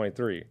when I was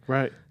 23.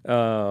 Right.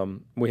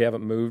 We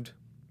haven't moved.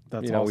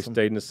 That's We awesome.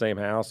 stayed in the same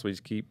house. We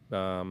just keep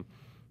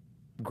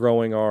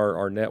growing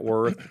our net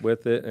worth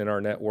with it and our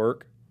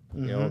network.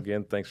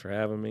 Again, thanks for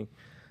having me.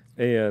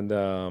 And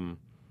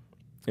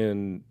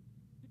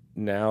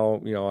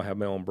now, I have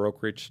my own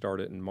brokerage,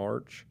 started in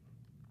March.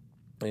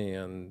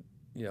 And,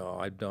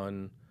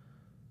 I'm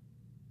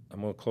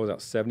going to close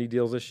out 70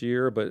 deals this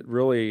year, but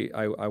really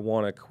I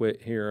want to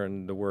quit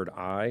hearing the word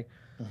I.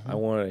 I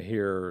want to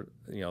hear,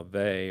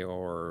 they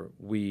or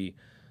we,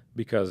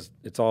 because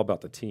it's all about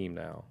the team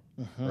now,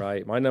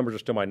 right? My numbers are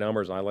still my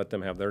numbers, and I let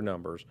them have their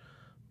numbers,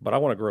 but I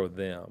want to grow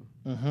them.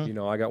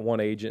 I got one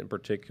agent in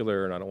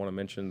particular, and I don't want to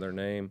mention their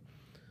name,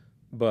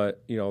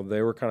 but,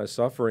 they were kind of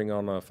suffering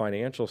on the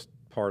financial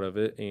part of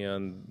it,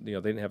 and, they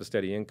didn't have a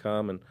steady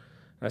income. And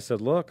I said,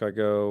 look,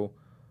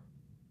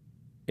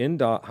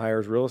 NDOT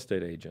hires real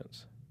estate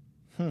agents.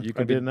 I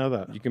didn't know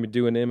that. You can be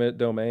doing eminent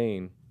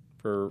domain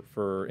for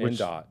Which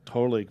NDOT.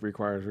 totally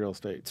requires real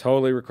estate.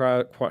 Totally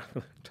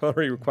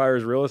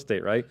requires real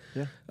estate, right?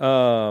 Yeah.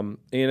 And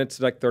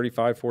it's like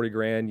 35, 40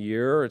 grand a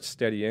year. It's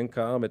steady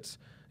income. It's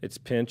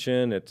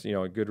pension. It's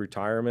a good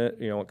retirement.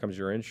 When it comes to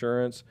your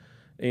insurance,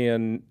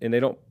 and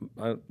they don't.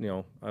 I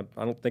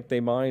don't think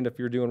they mind if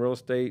you're doing real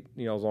estate.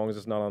 As long as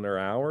it's not on their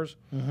hours.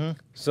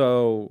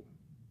 So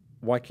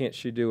why can't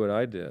she do what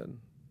I did?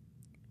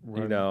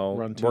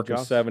 Run 2 working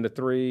jobs? 7 to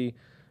 3,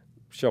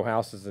 show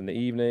houses in the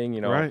evening, you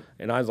know. Right.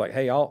 And I was like,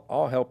 hey,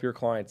 I'll help your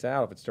clients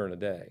out if it's during the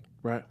day.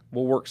 Right.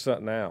 We'll work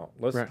something out.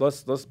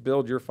 Let's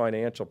build your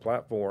financial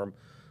platform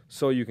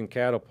so you can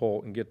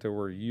catapult and get to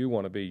where you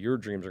want to be. Your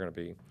dreams are going to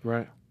be.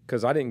 Right.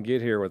 Because I didn't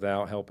get here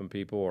without helping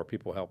people or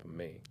people helping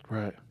me.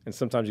 Right. And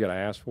sometimes you got to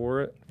ask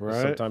for it.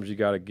 Right. Sometimes you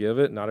got to give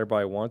it. Not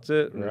everybody wants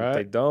it. And if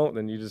they don't,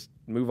 then you just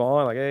move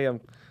on. Like, hey,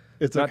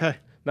 it's okay.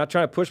 Not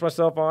trying to push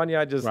myself on you.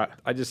 I Right.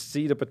 just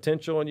see the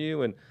potential in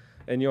you,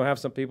 and you'll have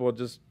some people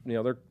just, you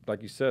know, they're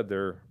like you said,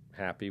 they're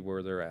happy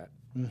where they're at.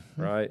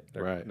 Mm-hmm. Right.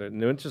 Right.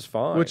 Which is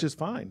fine. Which is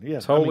fine. Yeah.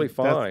 Totally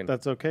fine.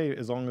 That's okay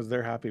as long as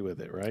they're happy with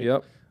it. Right.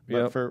 Yep.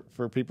 But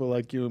for people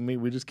like you and me,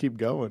 we just keep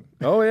going.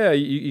 Oh yeah,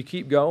 you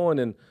keep going,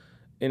 and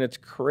it's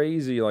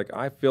crazy. Like,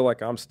 I feel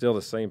like I'm still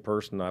the same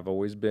person I've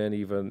always been,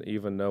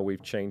 even though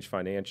we've changed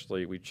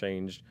financially, we've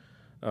changed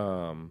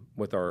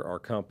with our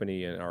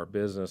company and our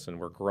business, and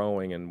we're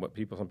growing, and what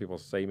some people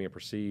say me and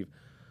perceive.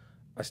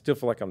 I still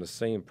feel like I'm the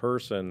same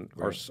person.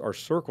 Right. Our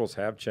circles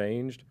have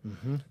changed.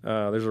 Mm-hmm.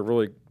 There's a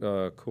really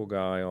cool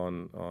guy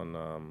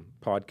on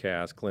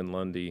podcast, Glenn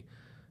Lundy,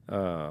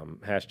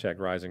 hashtag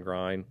Rise and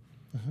Grind.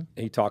 Mm-hmm.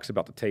 He talks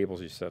about the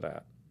tables you sit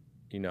at.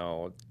 You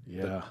know,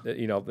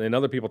 you know, and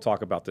other people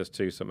talk about this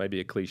too, so it may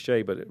be a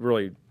cliche, but it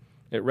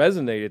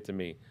resonated to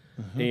me.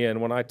 Mm-hmm.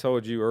 And when I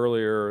told you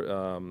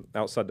earlier,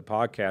 outside the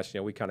podcast, you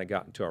know, we kind of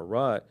got into a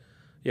rut.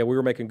 Yeah, we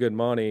were making good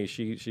money.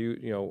 She,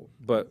 you know,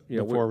 but you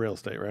know, before real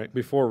estate, right?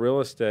 Before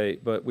real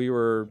estate, but we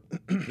were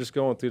just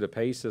going through the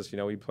paces. You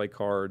know, we'd play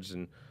cards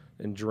and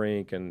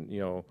drink and,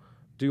 you know,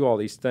 do all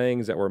these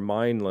things that were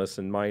mindless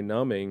and mind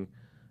numbing,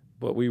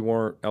 but we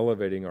weren't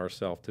elevating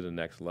ourselves to the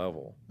next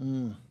level.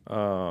 Mm.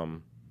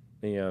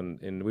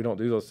 And we don't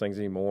do those things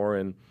anymore.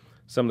 And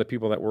some of the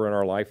people that were in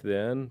our life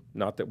then,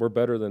 not that we're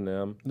better than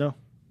them. No.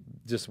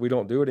 Just we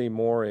don't do it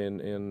anymore.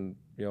 And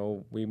you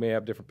know, we may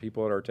have different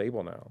people at our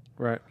table now.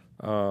 Right.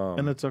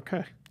 And it's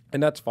okay.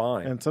 And that's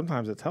fine. And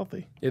sometimes it's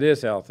healthy. It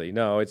is healthy.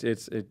 No,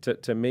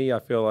 to me, I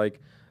feel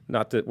like,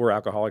 not that we're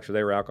alcoholics or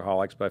they were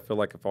alcoholics, but I feel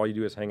like if all you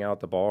do is hang out at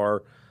the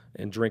bar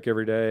and drink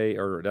every day,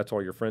 or that's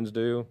all your friends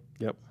do,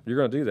 yep, you're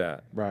going to do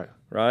that. Right.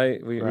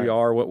 Right? We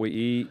are what we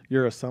eat.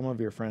 You're a sum of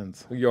your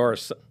friends. You are.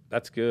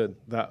 That's good.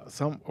 I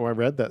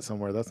read that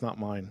somewhere. That's not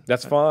mine.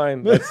 That's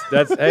fine.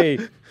 That's hey,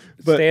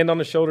 stand on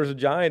the shoulders of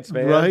giants,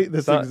 man. Right.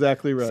 That's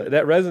exactly right.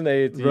 That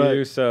resonated to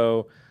you.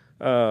 So,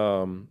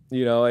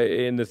 you know,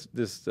 in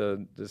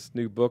this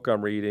new book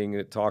I'm reading,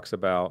 it talks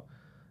about,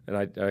 and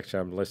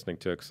I'm listening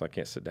to it because I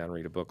can't sit down and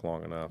read a book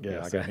long enough.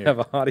 Yeah, I gotta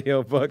have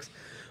audio books.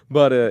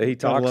 But he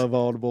talks. I love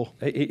Audible.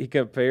 He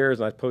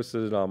compares, and I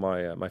posted it on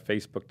my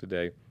Facebook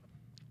today.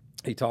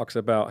 He talks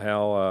about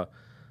how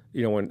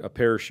you know, when a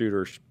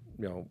parachuter,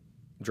 you know,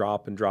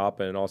 drop, and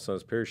all of a sudden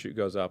his parachute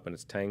goes up and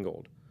it's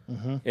tangled.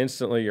 Mm-hmm.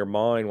 Instantly, your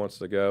mind wants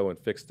to go and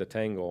fix the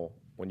tangle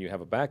when you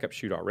have a backup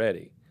chute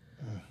already.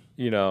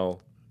 You know,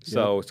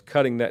 so it's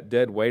cutting that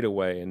dead weight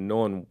away and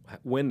knowing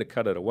when to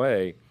cut it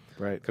away.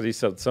 Right. Because he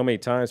said so many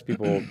times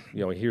people, you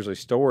know, he hears these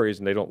stories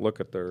and they don't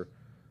look at their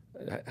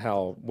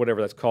how whatever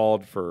that's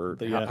called for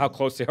how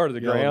close they are to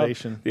the ground,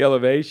 the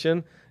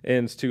elevation,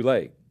 and it's too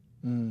late.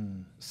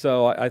 Mm.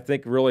 So I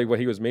think really what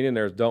he was meaning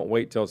there is don't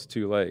wait till it's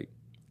too late.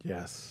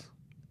 Yes.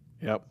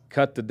 Yep.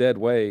 Cut the dead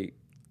weight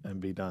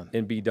and be done.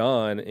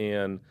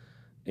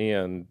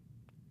 And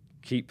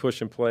keep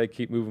pushing play,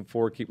 keep moving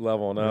forward, keep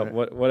leveling up.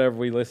 Right. Whatever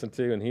we listen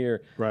to and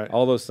hear, right,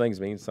 all those things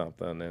mean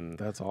something. And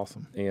that's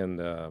awesome. And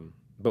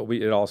but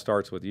it all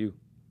starts with you.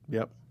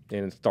 Yep.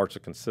 And it starts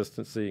with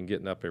consistency and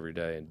getting up every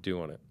day and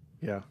doing it.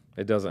 Yeah.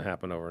 It doesn't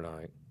happen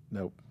overnight.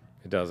 Nope.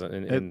 It doesn't.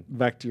 And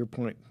back to your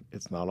point,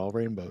 it's not all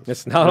rainbows.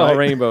 It's not all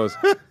rainbows.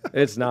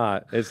 It's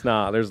not. There's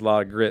a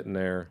lot of grit in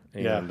there.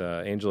 And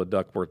Angela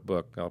Duckworth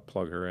book, I'll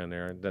plug her in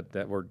there.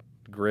 That word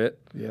grit.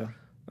 Yeah.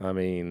 I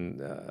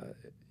mean,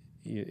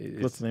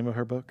 what's the name of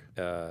her book?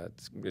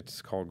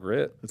 It's called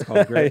Grit. It's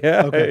called Grit.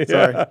 Yeah. Okay.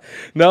 Sorry. Yeah.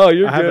 No,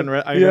 you're good. Haven't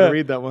read. I never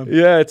read that one.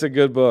 Yeah, it's a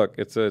good book.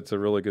 It's a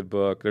really good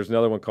book. There's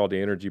another one called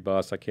The Energy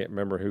Bus. I can't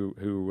remember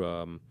who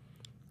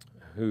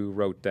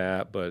wrote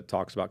that, but it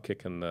talks about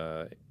kicking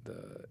the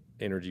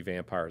energy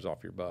vampires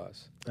off your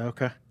bus.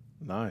 Okay.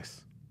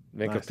 Nice.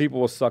 Because people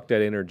will suck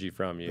that energy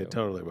from you. They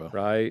totally will.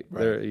 Right?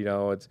 You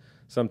know, it's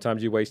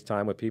sometimes you waste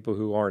time with people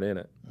who aren't in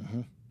it.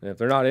 Mm-hmm. And if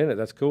they're not in it,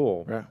 that's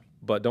cool. Right.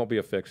 But don't be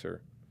a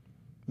fixer.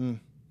 Mm.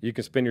 You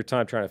can spend your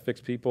time trying to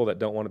fix people that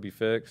don't want to be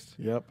fixed.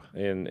 Yep.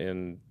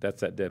 And that's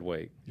that dead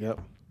weight.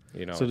 Yep.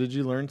 You know. So did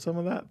you learn some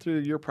of that through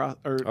your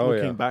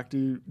looking back?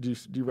 Do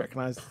you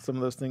recognize some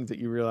of those things that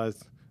you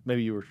realized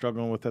maybe you were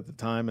struggling with at the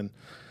time, and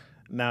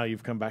now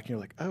you've come back and you're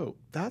like, oh,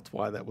 that's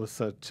why that was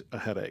such a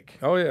headache.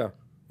 Oh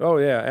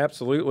yeah,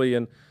 absolutely.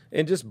 And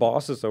just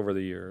bosses over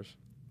the years,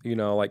 you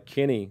know, like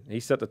Kenny, he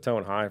set the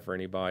tone high for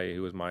anybody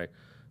who was my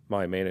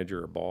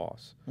manager or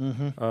boss.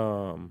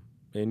 Mm-hmm.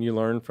 And you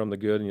learn from the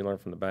good and you learn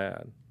from the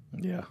bad.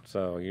 Yeah.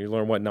 So you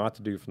learn what not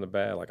to do from the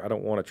bad. Like, I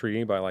don't want to treat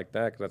anybody like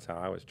that because that's how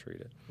I was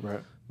treated.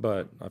 Right.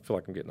 But I feel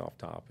like I'm getting off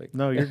topic.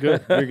 No, you're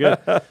good. You're good.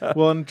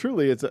 Well, and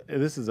truly,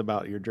 this is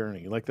about your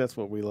journey. Like, that's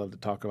what we love to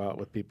talk about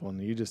with people. And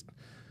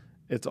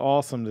it's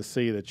awesome to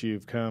see that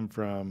you've come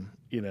from,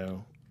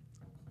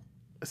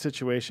 a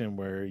situation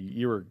where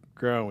you were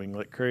growing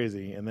like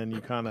crazy, and then you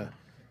felt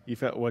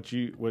if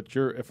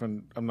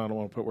I'm not, I don't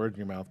want to put words in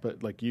your mouth,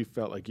 but like you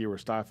felt like you were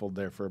stifled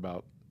there for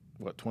about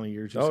 20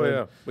 years. You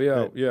said?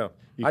 Yeah.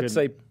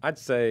 I'd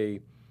say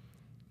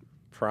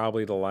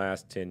probably the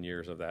last 10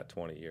 years of that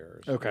 20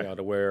 years. Okay.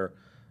 To where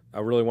I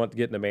really wanted to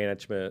get into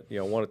management,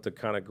 wanted to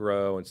kind of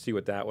grow and see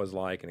what that was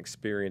like and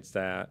experience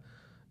that.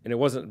 And it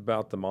wasn't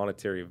about the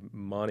monetary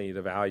money,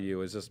 the value.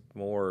 It was just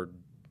more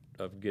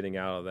of getting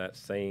out of that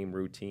same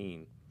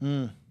routine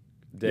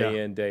day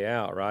in, day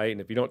out, right? And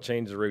if you don't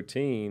change the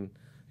routine,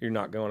 you're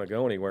not going to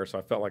go anywhere. So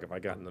I felt like if I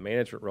got in the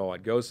management role,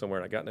 I'd go somewhere.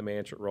 And I got in the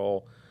management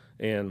role,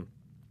 and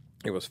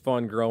it was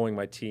fun growing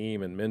my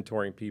team and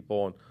mentoring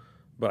people,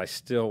 but I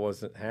still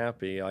wasn't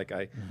happy. Like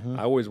I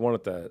always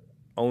wanted to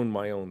own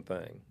my own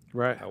thing.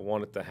 Right. I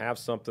wanted to have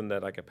something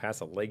that I could pass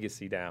a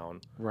legacy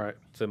down right.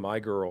 to my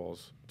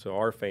girls, to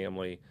our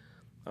family.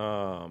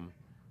 And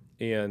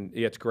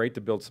it's great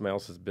to build somebody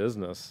else's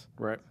business.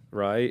 Right.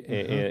 Right.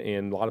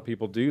 And a lot of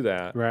people do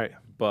that. Right.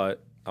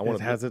 But it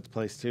has its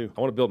place too.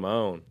 I want to build my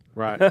own.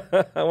 Right.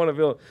 I want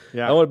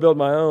to build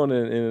my own,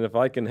 and if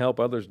I can help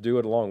others do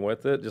it along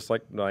with it, just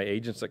like my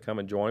agents that come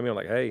and join me, I'm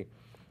like, hey,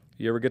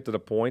 you ever get to the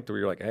point where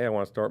you're like, hey, I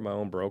want to start my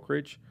own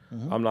brokerage?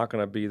 I'm not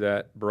going to be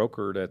that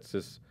broker that's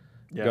just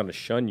going to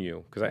shun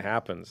you, because that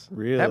happens.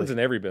 Really? It happens in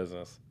every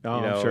business. Oh,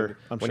 I'm sure.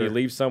 When you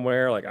leave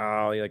somewhere, like,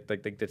 they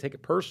take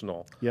it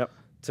personal. Yep.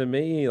 To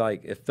me,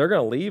 like, if they're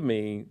going to leave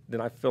me,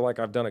 then I feel like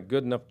I've done a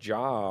good enough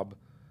job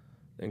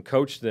and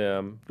coach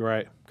them.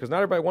 Right. Because not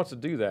everybody wants to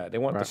do that. They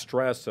want the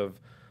stress of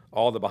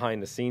all the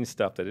behind-the-scenes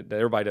stuff that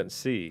everybody doesn't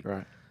see.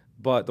 Right.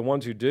 But the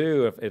ones who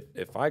do,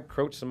 if I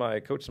coach somebody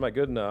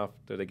good enough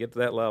that they get to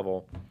that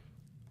level,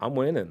 I'm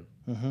winning.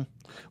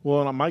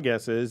 Well, my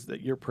guess is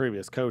that your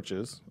previous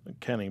coaches,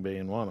 Kenny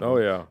being one of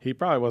them, he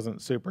probably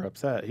wasn't super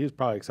upset. He was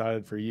probably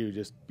excited for you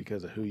just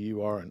because of who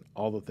you are and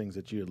all the things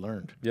that you had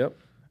learned. Yep.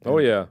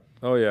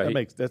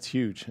 And that's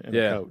huge in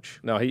a coach.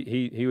 No,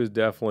 he was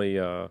definitely.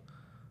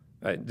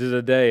 There's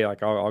a day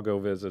like I'll go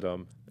visit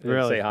him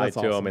and say hi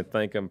to him and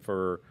thank him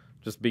for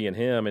just being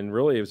him, and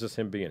really it was just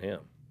him being him.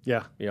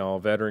 Yeah.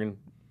 Veteran,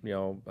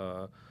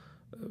 been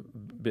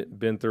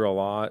through a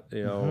lot,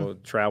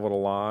 traveled a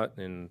lot,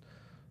 and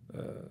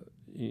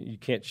you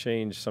can't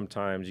change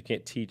sometimes. You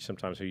can't teach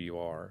sometimes who you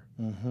are.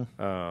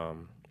 I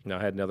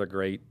had another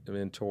great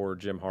mentor,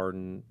 Jim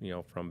Harden,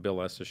 from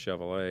Bill Estes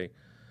Chevrolet.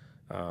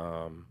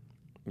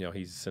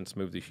 He's since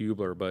moved to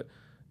Hubler, but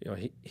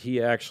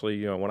he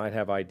actually, when I'd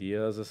have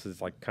ideas, this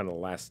is like kind of the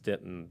last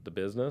stint in the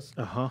business.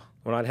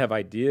 When I'd have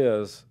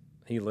ideas,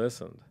 he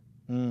listened,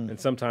 and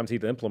sometimes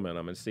he'd implement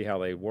them and see how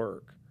they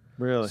work.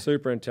 Really,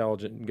 super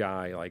intelligent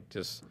guy, like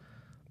just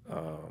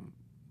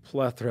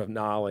plethora of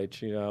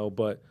knowledge,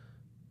 but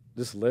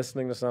just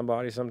listening to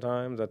somebody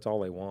sometimes, that's all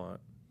they want.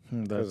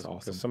 That's awesome.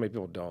 Because so many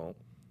people don't.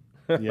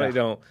 They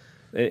don't.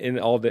 In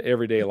all the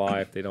everyday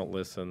life, they don't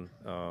listen.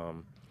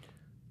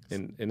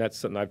 And that's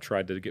something I've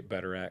tried to get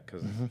better at,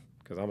 because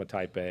I'm a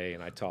type A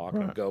and I talk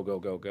and I go.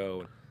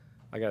 And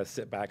I got to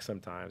sit back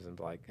sometimes and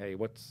be like, hey,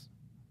 what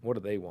do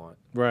they want?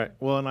 Right.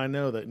 Well, and I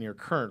know that in your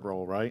current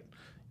role, right,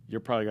 you're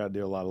probably got to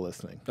do a lot of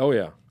listening. Oh,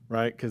 yeah.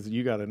 Right? Because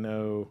you got to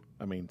know,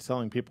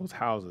 selling people's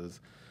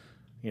houses,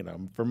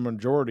 for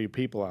majority of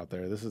people out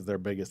there, this is their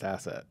biggest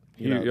asset.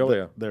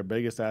 Their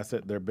biggest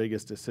asset, their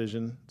biggest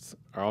decisions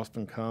are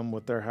often come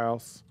with their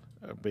house,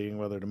 being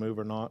whether to move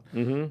or not.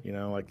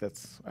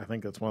 I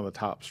think that's one of the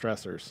top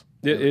stressors.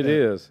 It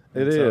is.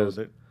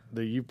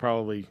 That you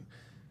probably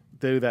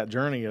through that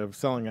journey of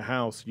selling a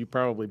house, you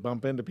probably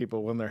bump into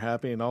people when they're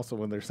happy and also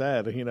when they're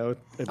sad.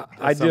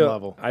 At some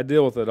level. I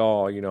deal with it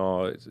all.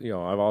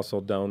 I've also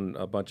done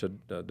a bunch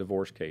of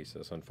divorce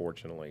cases,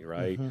 unfortunately,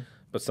 right?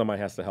 But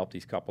somebody has to help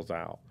these couples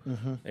out,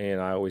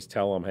 and I always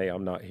tell them, hey,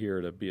 I'm not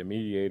here to be a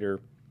mediator.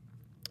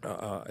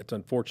 It's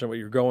unfortunate what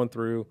you're going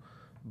through,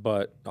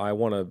 but I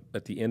want to,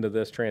 at the end of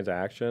this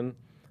transaction,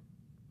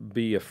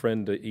 be a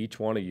friend to each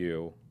one of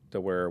you,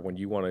 to where when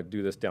you want to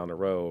do this down the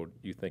road,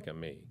 you think of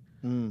me.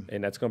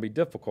 And that's going to be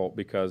difficult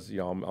because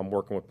I'm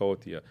working with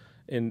both of you.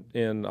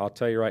 And I'll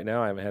tell you right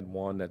now, I haven't had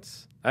one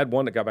I had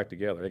one that got back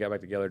together. They got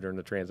back together during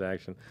the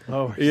transaction.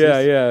 Oh,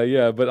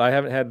 yeah. But I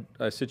haven't had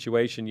a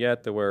situation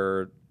yet to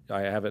where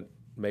I haven't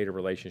made a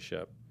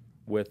relationship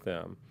with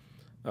them.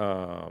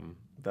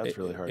 That's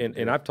really hard.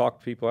 And I've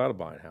talked people out of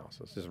buying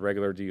houses, just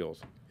regular deals.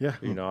 Yeah.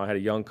 I had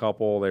a young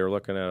couple. They were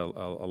looking at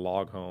a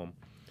log home.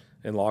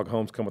 And log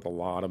homes come with a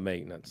lot of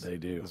maintenance. They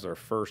do. It was their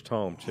first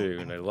home too,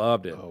 and they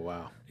loved it. Oh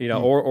wow!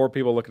 Or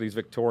people look at these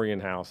Victorian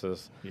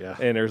houses,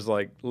 and there's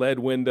like lead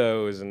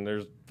windows, and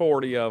there's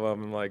 40 of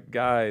them. I'm like,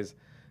 guys,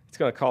 it's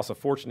going to cost a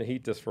fortune to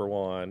heat this for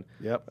one.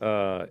 Yep.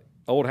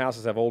 Old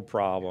houses have old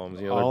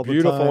problems. All they're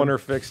beautiful the time. when they're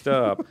fixed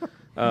up,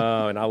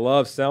 and I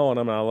love selling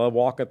them, and I love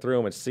walking through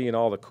them and seeing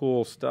all the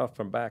cool stuff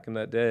from back in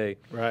that day.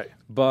 Right.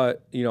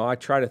 But I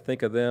try to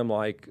think of them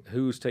like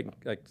who's taking.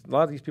 Like a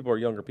lot of these people are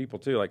younger people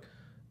too. Like,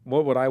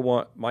 what would I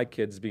want my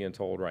kids being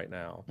told right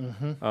now?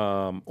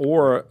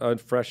 Or a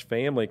fresh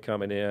family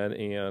coming in,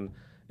 and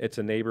it's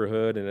a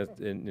neighborhood,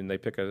 and they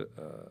pick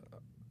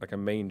like a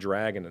main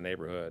drag in the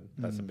neighborhood.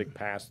 That's a big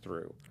pass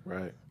through.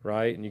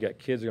 Right. And you got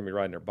kids who are going to be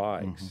riding their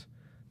bikes.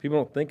 People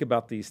don't think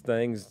about these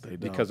things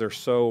because they're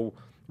so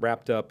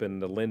wrapped up in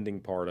the lending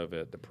part of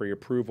it, the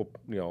pre-approval,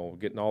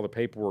 getting all the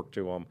paperwork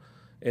to them,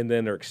 and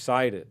then they're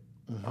excited.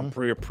 I'm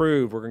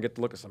pre-approved. We're going to get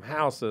to look at some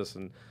houses,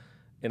 and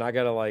I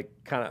got to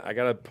I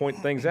got to point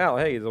things out.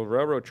 Hey, the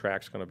railroad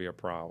track's going to be a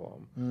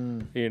problem.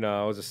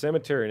 It's a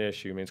cemetery an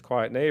issue. I mean, it's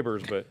quiet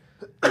neighbors, but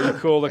pretty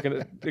cool looking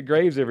at the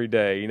graves every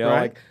day.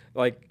 None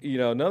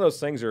of those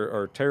things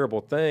are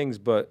terrible things,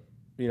 but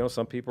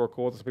some people are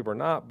cool, some people are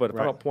not. But if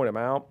I don't point them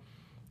out,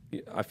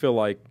 I feel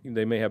like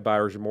they may have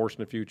buyer's remorse in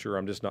the future.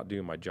 I'm just not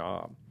doing my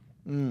job.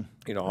 I'm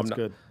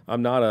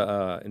not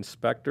a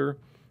inspector,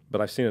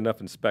 but I've seen enough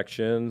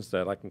inspections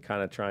that I can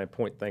kind of try and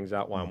point things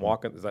out while I'm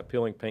walking. Is that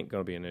peeling paint going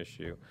to be an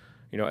issue?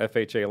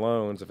 FHA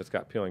loans, if it's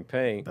got peeling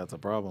paint, that's a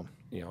problem.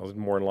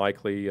 More than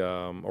likely,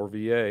 or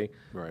VA,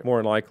 more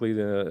than likely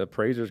the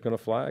appraiser is going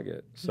to flag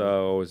it.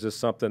 So is this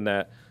something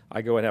that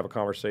I go and have a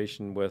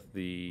conversation with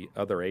the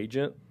other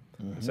agent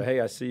and say, hey,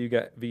 I see you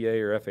got VA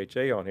or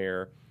FHA on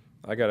here.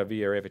 I got a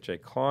VA or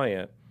FHA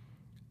client.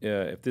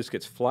 If this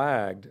gets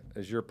flagged,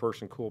 is your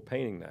person cool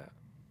painting that?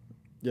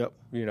 Yep.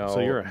 So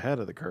you're ahead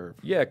of the curve.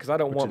 Yeah, because I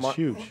don't want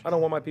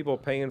my people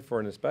paying for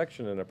an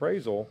inspection and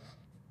appraisal,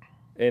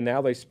 and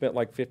now they spent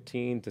like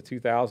 $15,000 to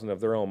 $2,000 of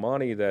their own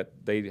money that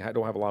they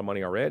don't have a lot of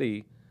money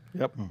already.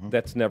 Yep.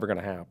 That's never going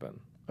to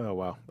happen. Oh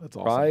wow, that's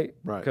awesome.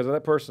 Right. Because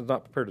that person's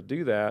not prepared to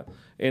do that.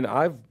 And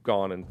I've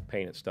gone and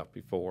painted stuff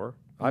before.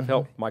 I've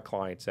helped my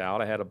clients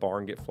out. I had a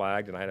barn get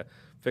flagged, and I had to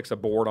fix a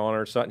board on it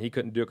or something. He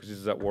couldn't do it because he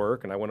was at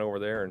work, and I went over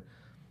there and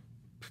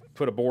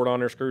put a board on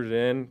there, screwed it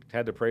in,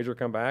 had the appraiser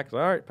come back. Said,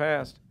 all right,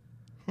 passed.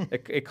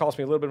 It cost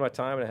me a little bit of my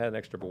time, and I had an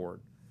extra board.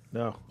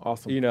 No,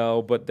 awesome.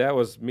 But that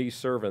was me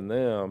serving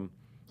them,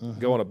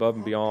 going above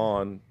and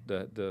beyond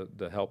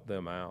to help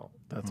them out.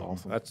 That's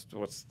awesome. That's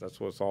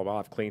what it's all about.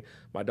 I've cleaned.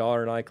 My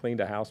daughter and I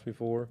cleaned a house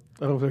before.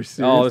 Oh, very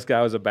serious? Oh, this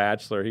guy was a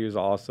bachelor. He was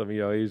awesome. He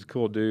was a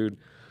cool dude,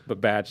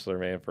 but bachelor,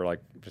 man, for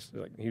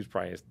he was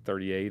probably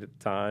 38 at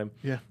the time.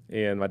 Yeah.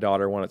 And my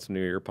daughter wanted some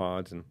new ear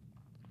pods, and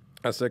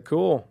I said,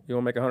 cool. You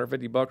want to make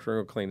 $150? We're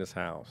going to clean this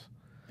house.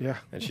 Yeah.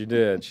 And she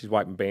did. She's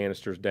wiping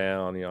banisters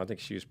down. I think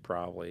she was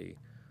probably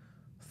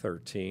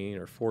 13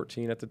 or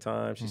 14 at the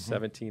time. She's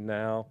 17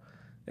 now.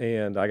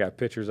 And I got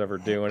pictures of her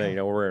doing it,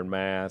 we're wearing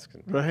masks.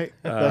 And, right.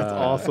 That's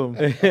awesome.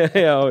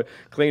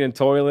 Cleaning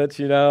toilets,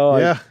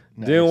 yeah.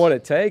 Doing what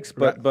it takes.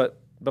 But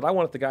I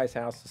wanted the guy's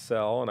house to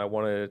sell, and I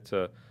wanted it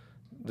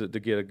to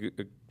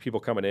get people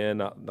coming in,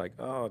 not like,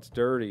 oh, it's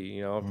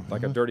dirty,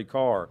 like a dirty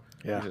car.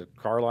 Yeah.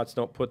 Car lots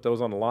don't put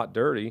those on the lot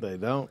dirty. They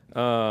don't.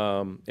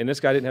 And this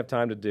guy didn't have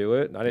time to do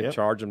it. And I didn't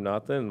charge him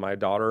nothing. My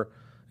daughter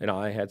and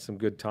I had some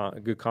good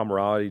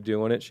camaraderie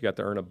doing it. She got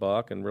to earn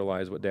 $1 and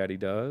realize what Daddy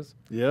does.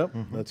 Yep,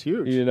 that's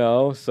huge.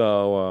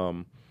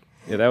 So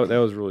that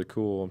was really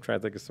cool. I'm trying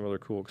to think of some other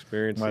cool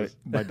experiences.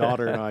 My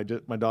daughter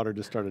and my daughter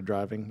just started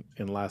driving,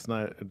 and last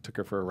night I took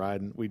her for a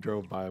ride, and we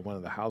drove by one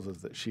of the houses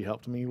that she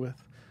helped me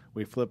with.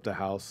 We flipped a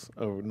house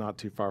over not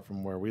too far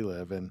from where we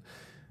live, and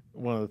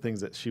one of the things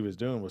that she was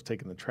doing was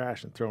taking the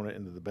trash and throwing it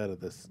into the bed of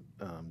this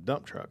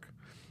dump truck.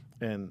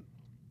 And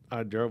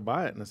I drove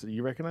by it, and I said,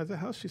 "You recognize that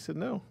house?" She said,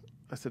 "No."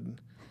 I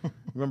said,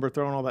 "Remember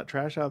throwing all that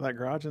trash out of that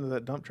garage into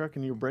that dump truck,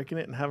 and you were breaking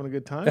it and having a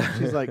good time?"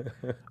 She's like,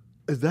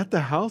 "Is that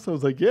the house?" I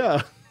was like,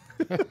 "Yeah."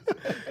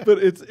 But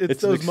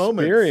it's those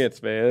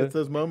moments, man. It's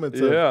those moments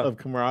of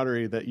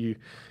camaraderie that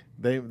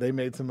they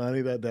made some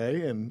money that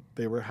day, and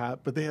they were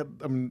happy. But they had,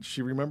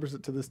 she remembers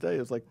it to this day. It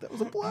was like, that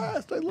was a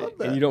blast. I love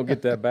that. And you don't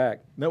get that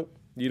back. Nope.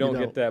 You don't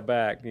get that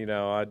back.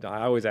 I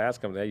always ask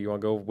them, "Hey, you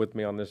want to go with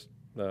me on this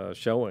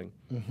showing?"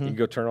 You can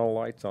go turn all the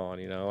lights on.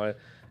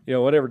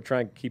 Whatever, to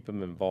try and keep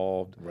them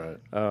involved. Right.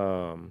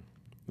 I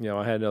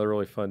had another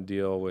really fun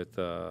deal with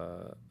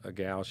a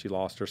gal. She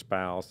lost her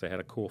spouse. They had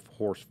a cool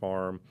horse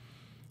farm,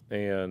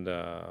 and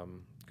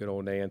good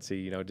old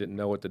Nancy, didn't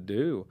know what to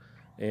do.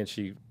 And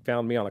she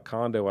found me on a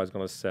condo I was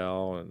going to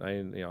sell,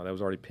 and that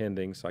was already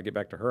pending. So I get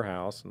back to her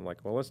house, and I'm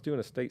like, well, let's do an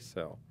estate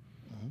sale,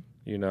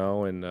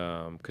 and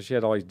because she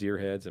had all these deer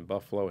heads and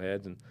buffalo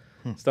heads and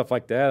stuff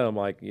like that. I'm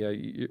like,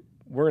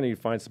 we're going to need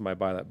to find somebody to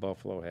buy that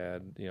buffalo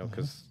head,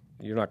 because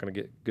you're not going to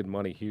get good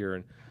money here.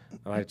 And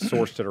I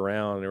sourced it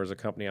around, and there was a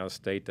company out of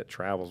state that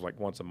travels like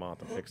once a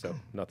month and picks up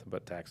nothing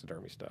but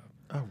taxidermy stuff.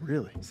 Oh,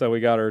 really? So we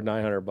got her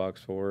 $900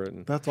 for it.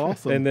 And that's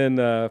awesome. And then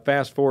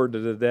fast forward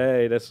to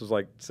today, this was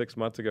like 6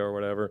 months ago or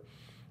whatever.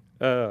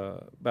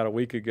 About a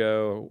week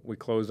ago, we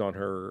closed on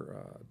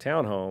her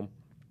townhome.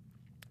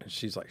 And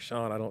she's like,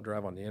 "Sean, I don't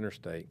drive on the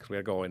interstate because we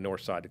got to go in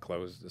north side to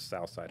close the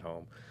south side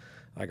home."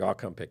 I go, "I'll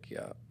come pick you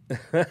up."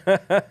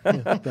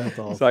 That's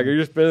awesome. It's like,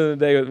 "You're spending the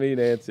day with me,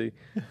 Nancy."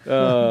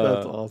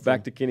 That's awesome.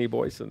 Back to Kenny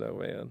Boyson, though,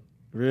 man.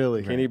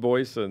 Really? Kenny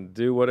Boyson,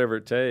 do whatever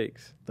it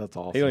takes. That's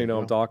awesome. He don't even know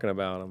I'm talking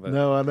about him. But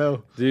no, I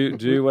know.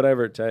 do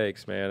whatever it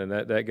takes, man. And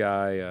that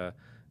guy,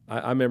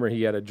 I remember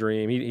he had a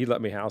dream. He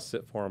let me house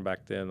sit for him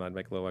back then. I'd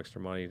make a little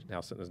extra money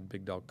house sitting this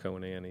big dog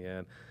Conan he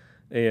had.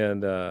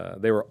 And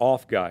they were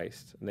off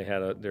Geist, and they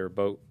had their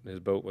boat. His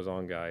boat was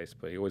on Geist,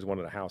 but he always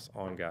wanted a house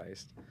on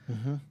Geist.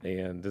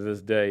 And to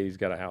this day, he's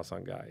got a house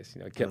on Geist.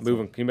 He kept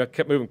moving. He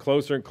kept moving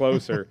closer and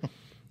closer.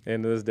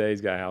 And to this day,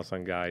 he's got a house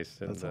on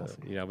Geist. And, That's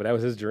awesome. but that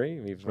was his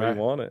dream. He was what he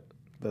wanted.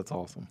 That's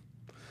awesome.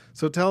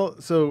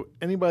 So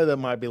anybody that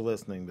might be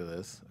listening to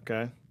this,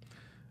 okay,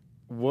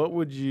 what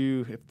would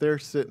you, if they're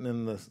sitting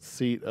in the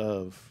seat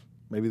of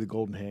maybe the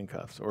golden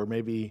handcuffs, or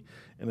maybe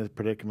in a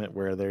predicament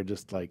where they're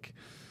just like,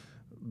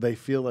 they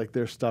feel like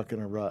they're stuck in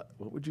a rut,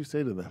 what would you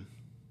say to them?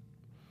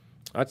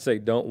 I'd say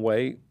don't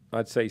wait.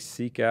 I'd say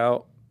seek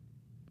out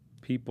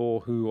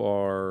people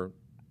who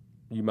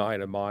you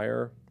might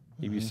admire.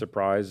 You'd be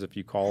surprised if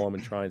you call them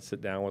and try and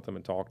sit down with them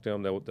and talk to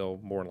them. They'll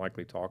more than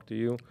likely talk to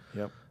you.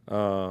 Yep.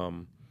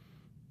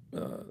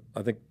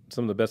 I think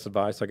some of the best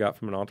advice I got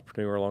from an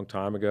entrepreneur a long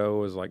time ago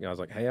was I was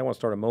like, hey, I want to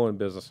start a mowing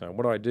business now.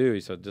 What do I do? He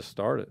said, just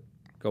start it.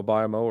 Go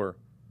buy a mower.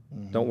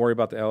 Don't worry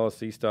about the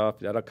LLC stuff.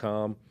 That'll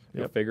come.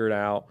 You'll figure it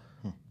out.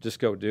 Just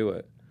go do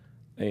it.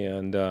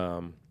 And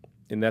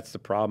that's the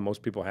problem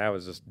most people have,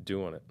 is just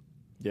doing it.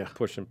 Yeah.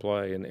 Push and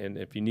play. And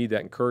if you need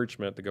that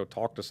encouragement to go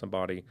talk to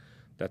somebody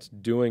that's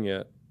doing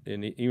it,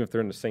 and even if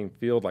they're in the same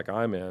field like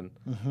I'm in,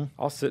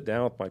 I'll sit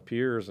down with my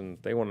peers and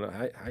they want to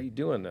know, how you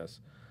doing this?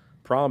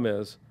 Problem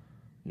is,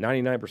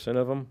 99%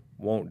 of them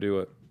won't do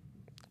it.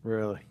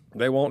 Really?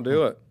 They won't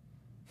do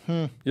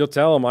it. You'll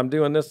tell them, I'm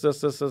doing this.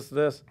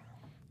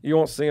 You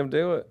won't see them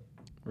do it.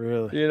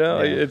 Really?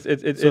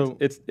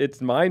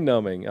 It's mind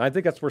numbing. I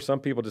think that's where some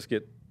people just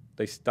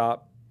they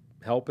stop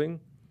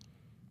helping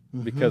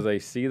because they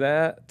see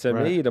that. To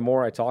me, the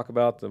more I talk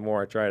about, the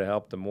more I try to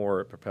help, the more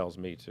it propels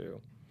me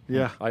too.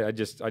 Yeah. I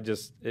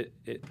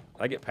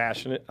get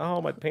passionate.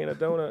 Oh, my pan of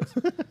donuts.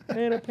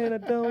 pan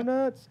of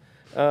donuts.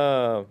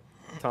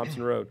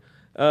 Thompson Road.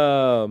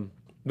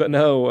 But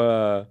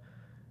no,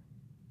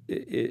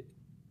 it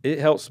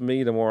helps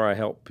me the more I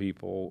help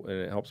people, and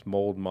it helps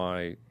mold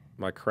my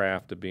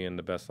craft to being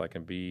the best I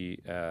can be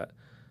at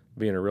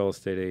being a real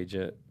estate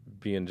agent,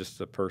 being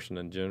just a person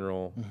in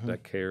general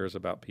that cares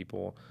about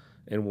people,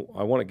 and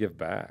I want to give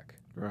back.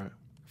 Right.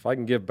 If I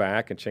can give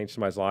back and change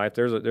somebody's life,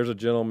 there's a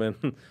gentleman.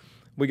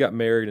 We got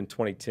married in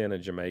 2010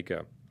 in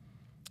Jamaica,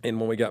 and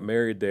when we got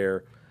married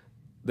there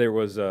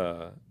was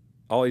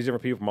all these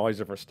different people from all these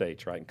different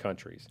states, right, and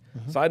countries.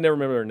 So I'd never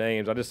remember their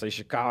names. I'd just say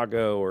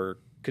Chicago or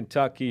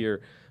Kentucky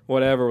or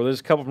whatever. Well, there's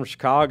a couple from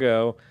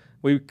Chicago.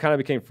 We kind of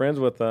became friends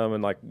with them,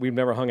 and we've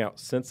never hung out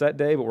since that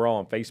day, but we're all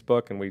on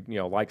Facebook, and we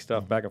like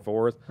stuff back and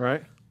forth.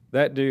 Right.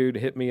 That dude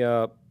hit me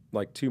up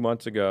 2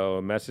 months ago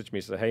and messaged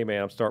me, said, hey,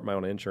 man, I'm starting my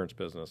own insurance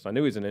business. I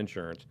knew he's in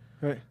insurance.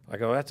 Right. I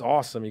go, that's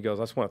awesome. He goes,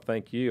 I just want to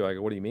thank you. I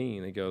go, what do you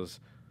mean? He goes,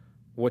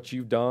 what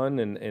you've done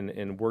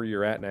and where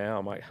you're at now,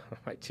 I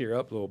might tear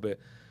up a little bit.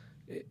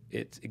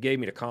 It gave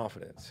me the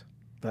confidence.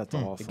 That's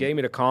awesome. It gave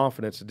me the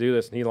confidence to do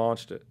this, and he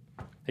launched it.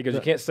 He goes,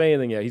 you can't say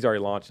anything yet. He's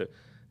already launched it.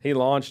 He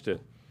launched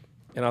it.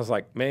 And I was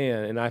like,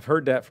 man, and I've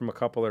heard that from a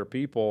couple other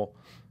people,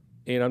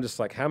 and I'm just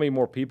like, how many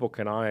more people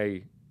can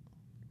I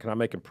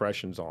make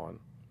impressions on?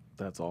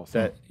 That's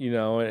awesome. That,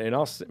 and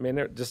I'll sit,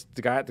 man, just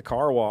the guy at the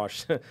car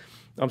wash.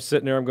 I'm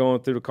sitting there, I'm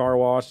going through the car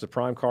wash, the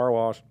Prime car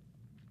wash,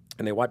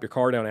 and they wipe your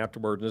car down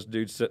afterwards, and this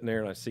dude's sitting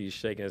there, and I see he's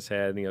shaking his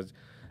head, and he goes,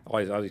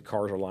 all these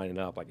cars are lining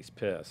up like he's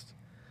pissed.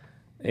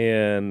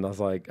 And I was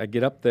like, I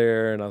get up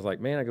there, and I was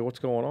like, man, I go, what's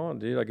going on,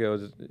 dude? I go,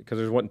 because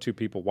there wasn't two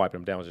people wiping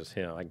him down, it was just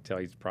him. I can tell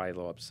he's probably a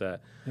little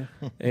upset.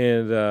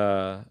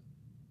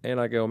 And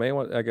I go, man,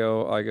 what? I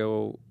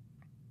go,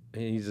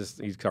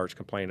 he starts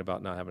complaining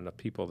about not having enough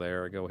people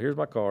there. I go, here's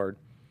my card.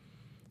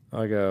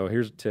 I go,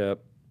 here's a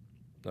tip.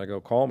 I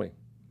go, call me.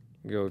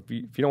 I go, if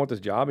you don't want this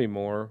job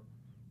anymore,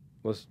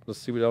 let's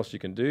see what else you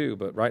can do.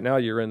 But right now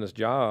you're in this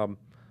job,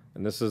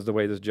 and this is the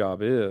way this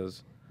job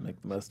is. Make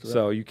the most of it.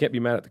 So you can't be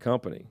mad at the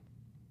company.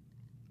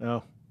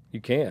 No.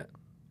 You can't.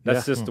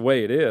 That's just the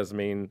way it is. I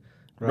mean,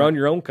 run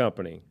your own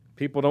company.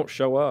 People don't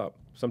show up.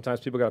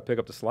 Sometimes people got to pick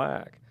up the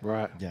slack.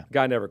 Right. Yeah.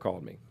 Guy never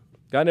called me,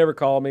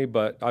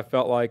 but I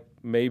felt like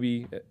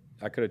maybe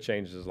I could have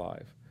changed his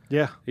life.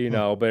 Yeah.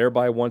 But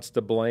everybody wants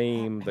to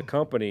blame the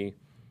company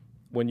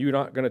when you're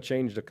not going to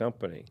change the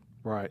company.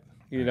 Right.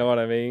 You know what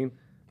I mean?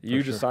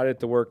 You decided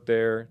to work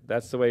there.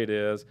 That's the way it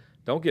is.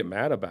 Don't get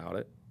mad about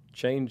it.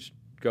 Change.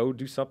 Go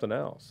do something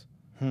else.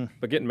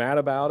 But getting mad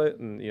about it,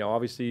 and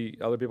obviously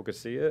other people could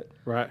see it.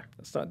 Right.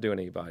 That's not doing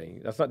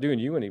anybody. That's not doing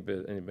you any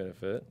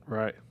benefit.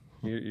 Right.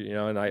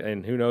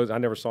 And who knows? I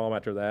never saw him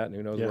after that, and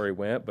who knows where he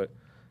went. But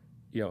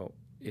he'll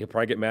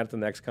probably get mad at the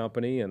next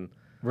company, and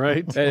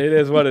right. And it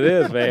is what it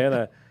is,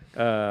 man.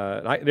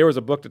 There was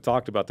a book that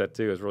talked about that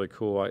too. It was really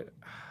cool. I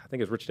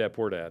think it's Rich Dad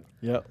Poor Dad.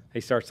 Yep. He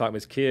starts talking to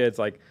his kids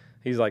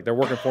he's like they're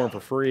working for him for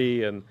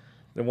free, and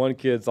the one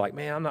kid's like,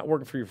 man, I'm not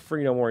working for you for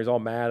free no more. He's all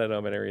mad at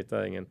them and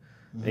everything, and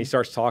he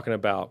starts talking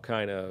about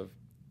kind of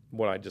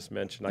what I just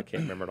mentioned. I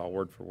can't remember it all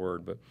word for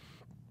word,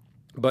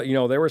 but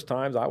there was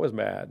times I was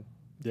mad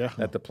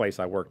at the place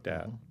I worked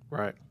at.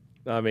 Right.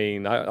 I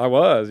mean, I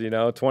was,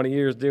 20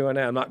 years doing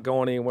that. I'm not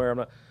going anywhere. I'm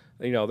not,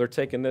 they're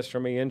taking this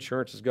from me.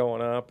 Insurance is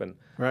going up, and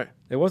Right.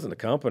 it wasn't the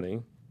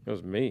company. It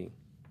was me.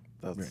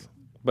 That's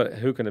But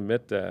who can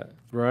admit that?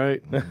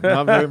 right.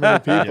 Not very many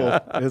people.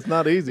 It's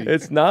not easy.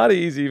 It's not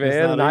easy,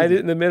 man. not And I easy.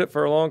 didn't admit it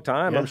for a long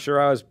time. Yeah. I'm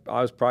sure I was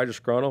probably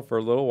disgruntled for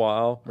a little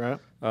while. Right.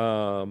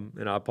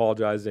 And I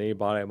apologize to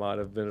anybody I might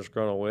have been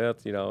disgruntled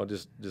with.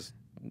 Just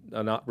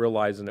not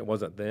realizing it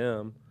wasn't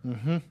them.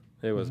 Mm-hmm.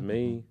 It was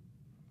me.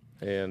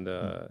 And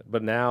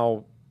but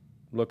now,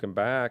 looking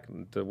back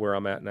to where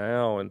I'm at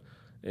now, and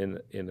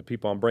the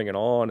people I'm bringing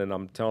on, and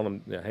I'm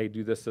telling them, hey,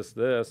 do this, this,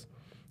 this.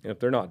 And if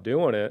they're not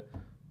doing it,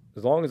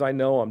 as long as I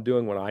know I'm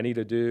doing what I need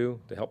to do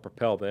to help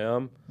propel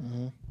them,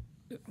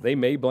 they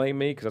may blame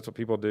me because that's what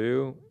people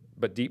do.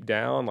 But deep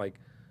down, like,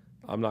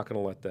 I'm not going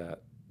to let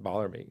that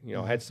bother me.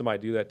 I had somebody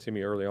do that to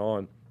me early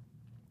on,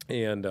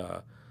 and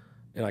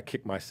I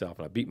kicked myself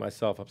and I beat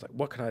myself. I was like,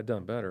 what could I have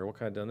done better? What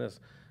could I have done this?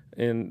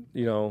 And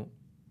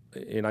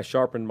and I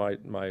sharpened my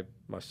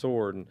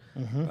sword,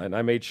 and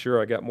I made sure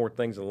I got more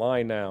things in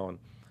line now. And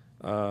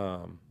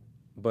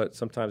but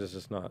sometimes it's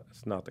just not.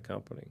 It's not the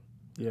company.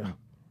 Yeah,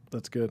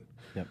 that's good.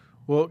 Yep.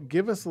 Well,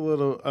 give us a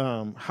little.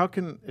 How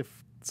can, if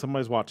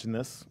somebody's watching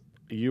this,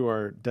 you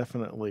are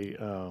definitely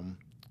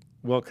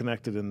well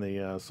connected in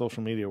the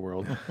social media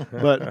world,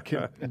 but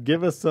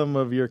give us some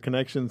of your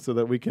connections so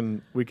that we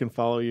can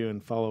follow you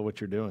and follow what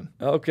you're doing.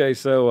 Okay,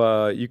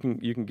 so you can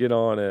get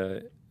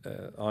on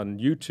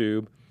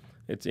YouTube.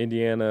 It's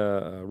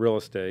Indiana Real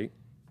Estate.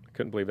 I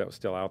couldn't believe that was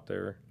still out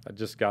there. I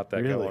just got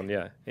that Really? going.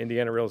 Yeah,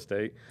 Indiana Real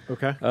Estate.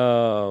 Okay.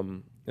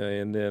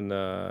 And then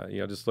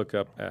just look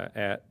up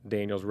at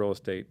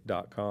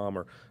danielsrealestate.com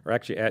or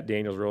actually at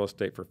Daniels Real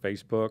Estate for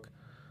Facebook.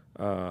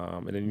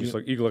 And then you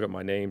can look at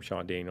my name,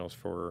 Sean Daniels,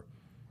 for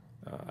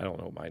I don't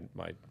know what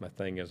my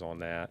thing is on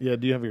that. Yeah.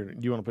 Do you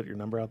want to put your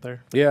number out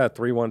there? Yeah,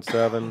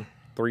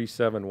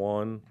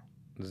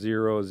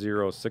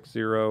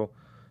 317-371-0060.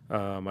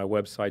 My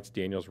website's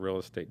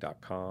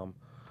danielsrealestate.com.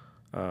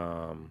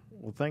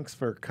 Well, thanks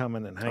for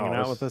coming and hanging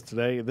out with us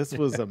today. This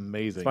was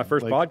amazing. It's my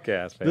first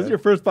podcast, man. This is your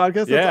first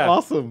podcast? Yeah. That's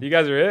awesome. You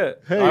guys are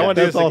it. Hey, I want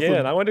to do that's this again.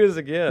 awesome. I want to do this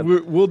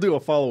again. We'll do a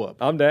follow-up.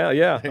 I'm down.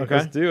 Yeah. Okay.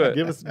 Let's do it.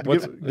 Give us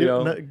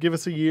give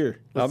us a year.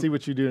 Let's see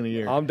what you do in a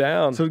year. I'm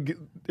down. So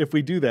if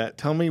we do that,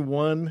 tell me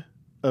one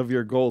of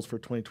your goals for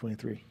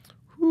 2023.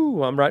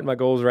 Whew, I'm writing my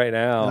goals right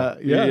now.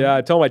 Yeah.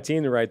 I told my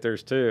team to write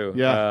theirs too.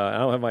 Yeah. I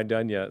don't have mine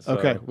done yet. So.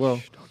 Okay. Well,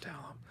 Don't tell them.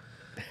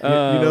 you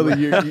know the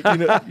year. You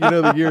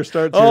know the year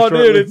starts. Oh, here dude,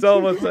 shortly. it's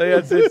almost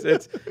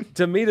it's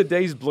to me the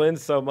days blend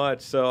so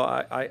much. So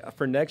I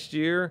for next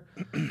year,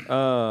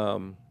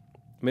 man,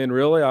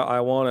 really,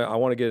 I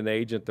want to get an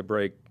agent to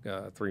break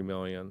 $3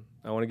 million.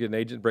 I want to get an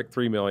agent to break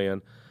 $3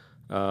 million.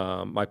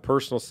 My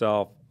personal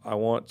self, I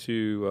want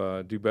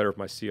to do better with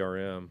my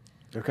CRM.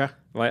 Okay.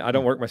 I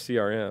don't work my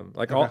CRM.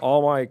 Like Okay.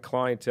 all my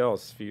clientele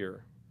is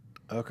Sphere.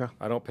 Okay.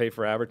 I don't pay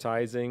for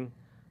advertising.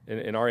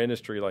 In our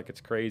industry, like,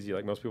 it's crazy.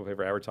 Like, most people pay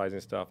for advertising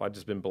stuff. I've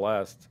just been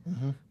blessed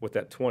with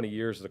that 20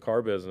 years of the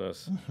car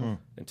business and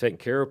taking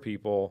care of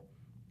people.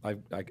 I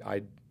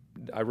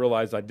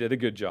realized I did a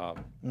good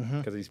job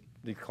because these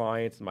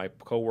clients and my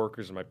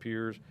coworkers and my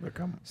peers.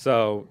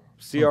 So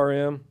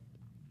CRM,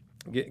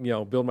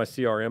 build my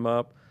CRM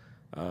up.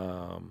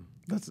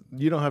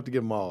 You don't have to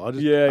give them all. I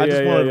just Yeah.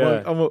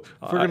 wanted one.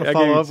 If we're gonna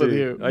follow up with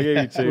you. I gave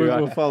you two.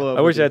 We'll follow up.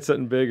 I wish with I had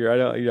something bigger. I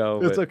don't.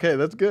 It's but okay.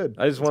 That's good.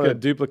 I just want to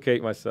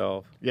duplicate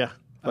myself. Yeah.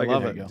 I Like,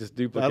 love there you it. go. Just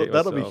duplicate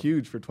That'll be myself.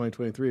 huge for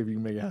 2023 if you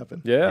can make it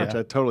happen. Yeah. Which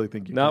I totally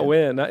think you Not can.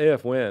 when, not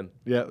if, when.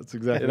 Yeah, that's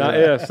exactly Not right.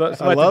 if. Somebody at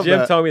the love gym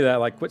that. told me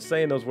that. Like, quit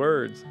saying those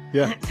words.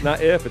 Yeah. It's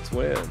not if, it's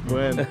when.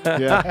 When.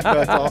 Yeah.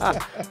 That's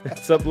awesome.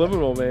 It's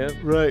subliminal, man.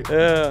 Right.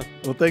 Yeah.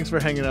 Well, thanks for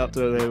hanging out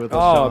today with us,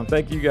 Oh, Sean.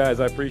 thank you guys.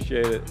 I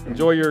appreciate it.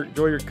 Enjoy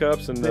your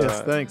cups and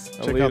Yes, thanks. I'm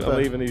Check leaving, out the I'm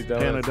leaving these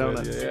pan of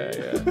donuts. with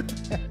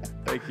donuts. you. Yeah.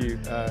 Thank you.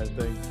 All right,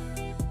 thanks.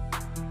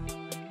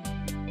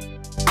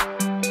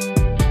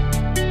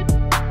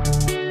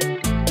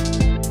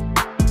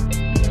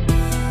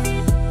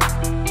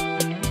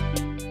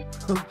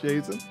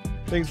 Jason,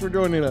 thanks for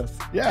joining us.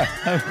 Yeah,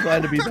 I'm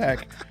glad to be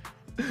back.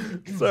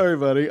 Sorry,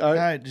 buddy.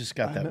 I just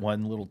got that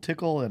one little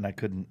tickle and I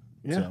couldn't.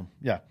 Yeah. So,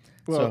 yeah.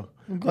 Well, so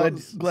I'm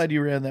glad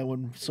you ran that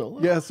one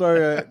solo. Yeah,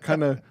 sorry. I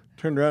kind of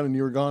turned around and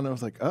you were gone. I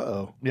was like,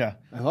 uh-oh. Yeah.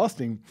 I lost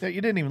him. Yeah,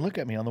 you didn't even look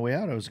at me on the way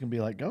out. I was going to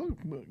be like, oh,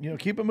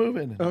 keep it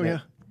moving. Oh, yeah.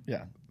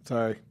 Yeah.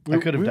 Sorry. I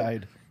could have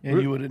died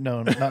and you would have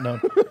not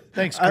known.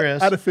 Thanks,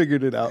 Chris. I'd have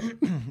figured it out.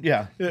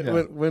 Yeah.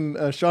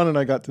 When Sean and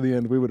I got to the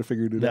end, we would have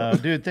figured it out. No,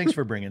 dude, thanks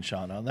for bringing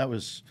Sean on.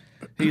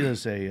 He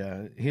is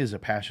a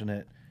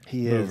passionate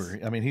mover.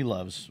 I mean, he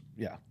loves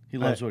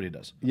what he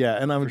does. Yeah,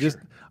 and sure.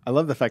 I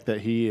love the fact that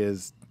he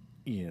is,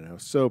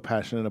 so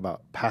passionate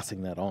about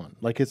passing that on.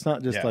 Like, it's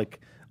not just like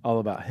all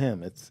about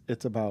him.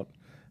 It's about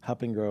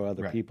helping grow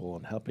other people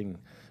and helping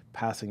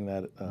passing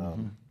that.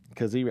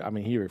 Because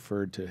he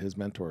referred to his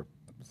mentor,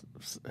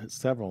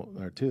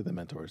 two of the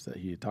mentors that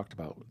he talked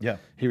about. Yeah,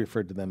 he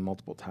referred to them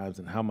multiple times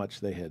and how much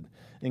they had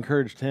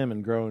encouraged him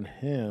and grown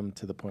him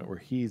to the point where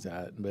he's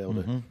at and be able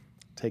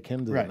take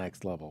him to the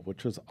next level,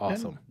 which was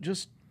awesome. And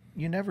just,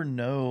 you never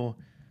know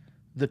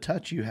the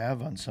touch you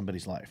have on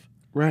somebody's life.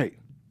 Right.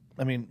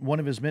 I mean, one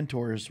of his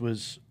mentors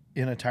was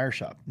in a tire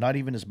shop, not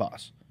even his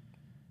boss.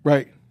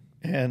 Right.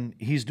 And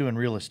he's doing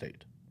real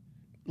estate.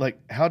 Like,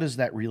 how does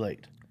that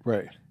relate?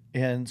 Right.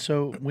 And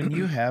so when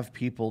you have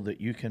people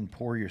that you can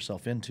pour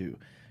yourself into,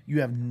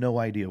 you have no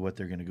idea what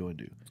they're going to go and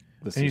do.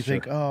 And you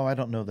think, oh, I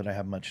don't know that I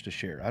have much to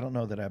share. I don't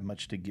know that I have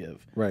much to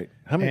give. Right.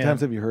 How many times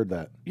have you heard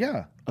that?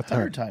 Yeah.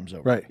 100 times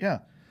over. Right. Yeah.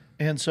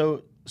 And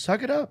so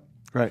suck it up.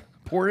 Right.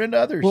 Pour into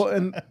others. Well,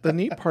 and the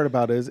neat part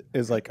about it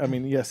is like, I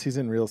mean, yes, he's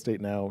in real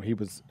estate now. He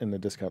was in the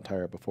discount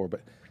tire before,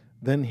 but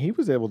then he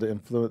was able to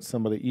influence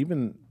somebody,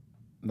 even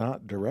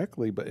not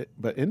directly, but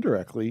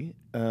indirectly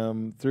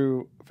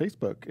through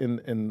Facebook,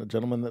 and a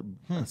gentleman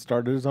that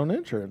started his own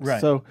insurance.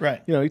 Right. So,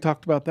 right. He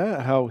talked about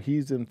that, how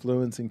he's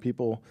influencing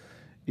people.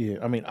 Yeah,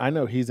 I mean, I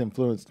know he's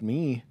influenced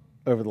me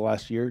over the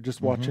last year just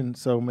watching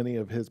so many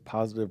of his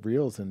positive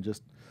reels and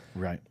just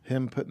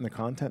him putting the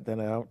content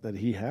out that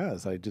he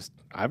has.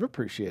 I've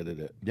appreciated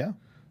it. Yeah.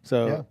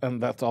 So,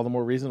 and that's all the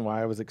more reason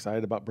why I was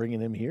excited about bringing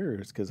him here,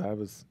 is because I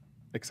was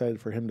excited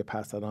for him to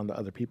pass that on to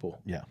other people.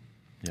 Yeah.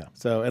 Yeah.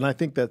 So, and I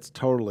think that's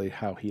totally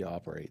how he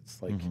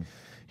operates. Like,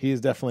 he is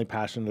definitely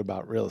passionate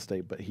about real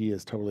estate, but he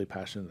is totally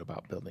passionate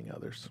about building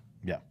others.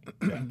 Yeah.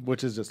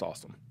 Which is just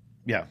awesome.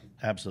 Yeah,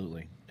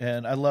 absolutely.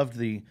 And I loved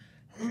the,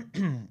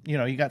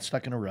 he got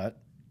stuck in a rut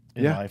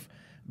in life,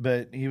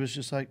 but he was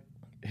just like,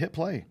 hit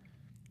play.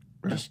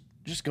 Right.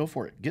 Just go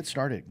for it. Get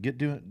started.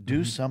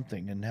 Do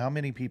something. And how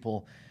many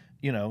people,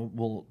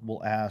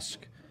 will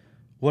ask,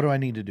 what do I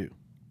need to do?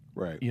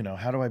 Right.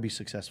 How do I be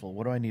successful?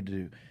 What do I need to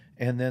do?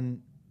 And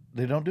then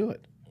they don't do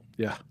it.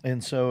 Yeah.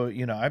 And so,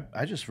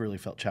 I just really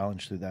felt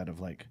challenged through that of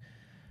like,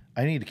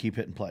 I need to keep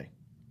hitting play.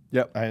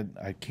 Yep.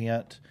 I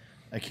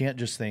can't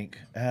just think,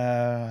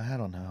 I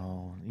don't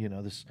know,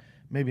 this,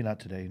 maybe not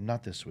today,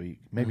 not this week,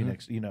 maybe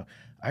next,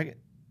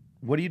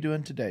 what are you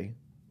doing today?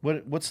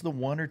 What's the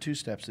 1 or 2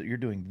 steps that you're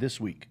doing this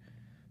week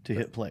to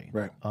hit play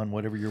on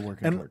whatever you're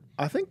working toward?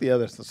 I think the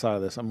other side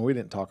of this, I mean, we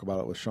didn't talk about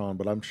it with Sean,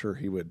 but I'm sure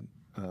he would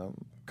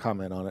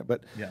comment on it.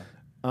 But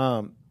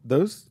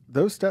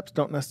those steps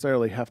don't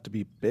necessarily have to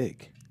be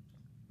big.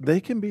 They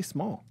can be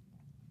small.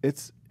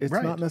 It's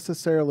not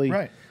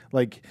necessarily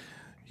like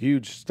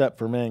huge step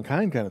for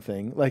mankind kind of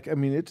thing. Like, I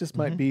mean, it just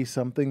might be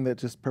something that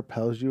just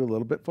propels you a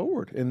little bit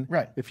forward. And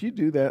if you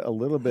do that a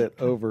little bit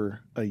over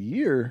a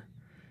year,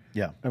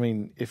 I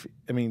mean,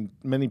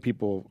 many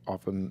people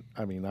often,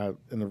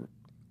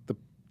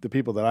 the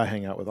people that I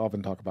hang out with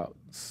often talk about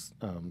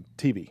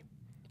TV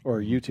or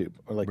YouTube,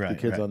 or like the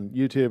kids on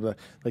YouTube,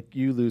 like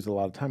you lose a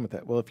lot of time with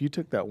that. Well, if you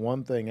took that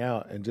one thing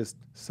out and just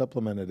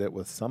supplemented it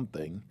with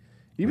something,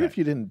 even if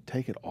you didn't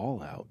take it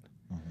all out,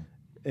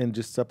 and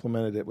just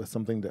supplemented it with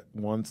something that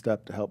one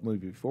step to help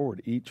move you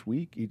forward each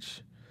week,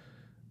 each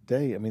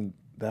day. I mean,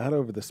 that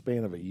over the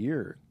span of a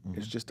year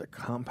is just a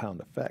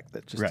compound effect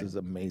that just is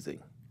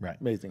amazing. Right.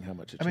 Amazing how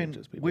much it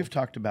changes people. We've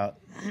talked about,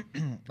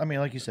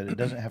 like you said, it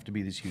doesn't have to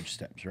be these huge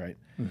steps, right?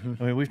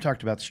 I mean, we've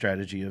talked about the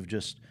strategy of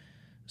just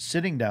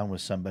sitting down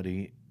with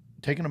somebody,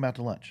 taking them out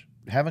to lunch,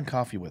 having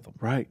coffee with them.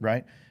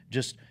 Right.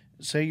 Just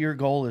say your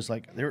goal is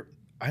like,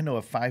 I know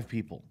of 5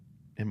 people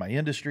in my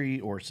industry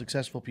or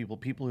successful people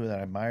who that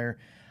I admire.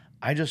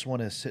 I just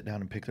want to sit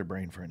down and pick their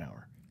brain for an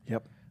hour.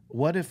 Yep.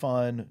 What if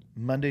on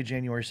Monday,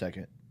 January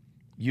 2nd,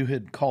 you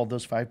had called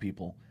those 5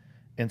 people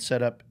and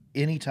set up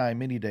any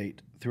time, any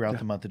date throughout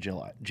the month of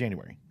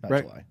January,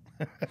 not July.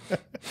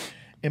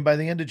 And by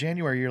the end of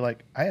January, you're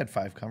like, I had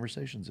 5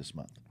 conversations this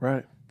month.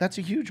 Right. That's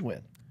a huge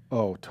win.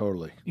 Oh,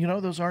 totally.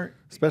 Those aren't...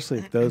 Especially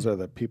if those are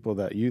the people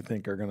that you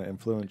think are going to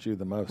influence you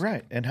the most.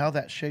 Right. And how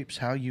that shapes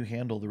how you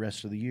handle the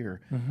rest of the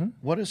year.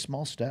 What a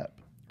small step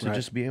to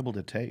just be able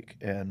to take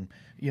and,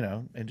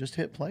 and just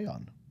hit play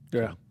on.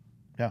 Yeah.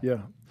 Yeah.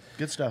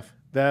 Good stuff.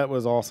 That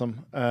was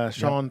awesome.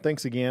 Sean,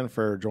 thanks again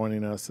for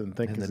joining us, and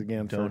thanks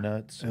again for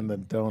donuts. And the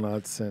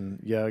donuts.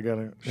 And I got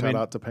to shout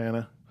out to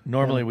Panna.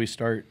 Normally we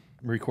start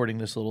recording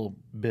this little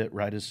bit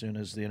right as soon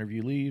as the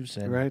interview leaves.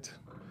 And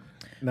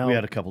now we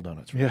had a couple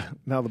donuts.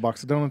 Now the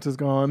box of donuts is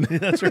gone.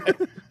 That's right.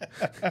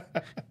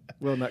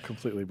 Well, not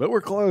completely, but we're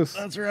close.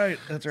 That's right.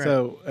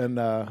 So,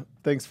 and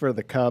thanks for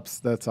the cups.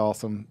 That's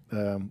awesome.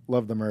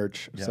 Love the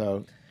merch. Yeah.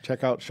 So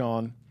check out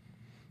Sean.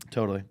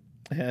 Totally.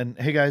 And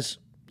hey, guys,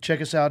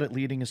 check us out at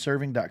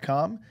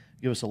leadingisserving.com.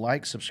 Give us a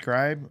like,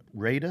 subscribe,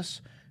 rate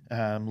us,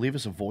 leave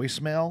us a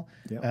voicemail.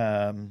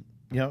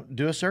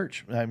 Do a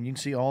search. You can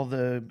see all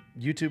the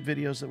YouTube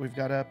videos that we've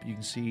got up. You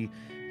can see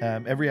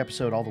every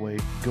episode all the way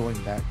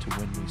going back to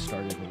when we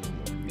started a little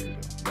over a year ago.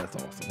 That's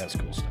awesome. That's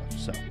cool stuff.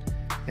 So,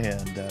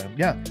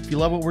 and if you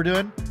love what we're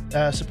doing,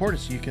 support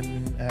us. You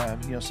can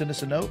send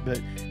us a note,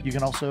 but you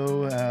can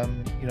also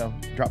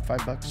drop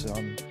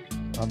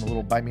 $5 on the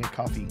little buy me a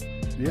coffee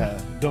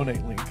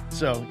donate link.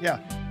 So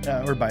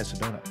or buy us a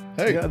donut.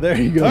 Hey, there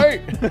you go.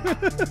 Hey,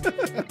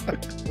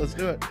 let's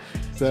do it.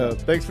 So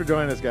thanks for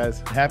joining us,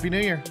 guys. Happy New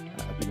Year.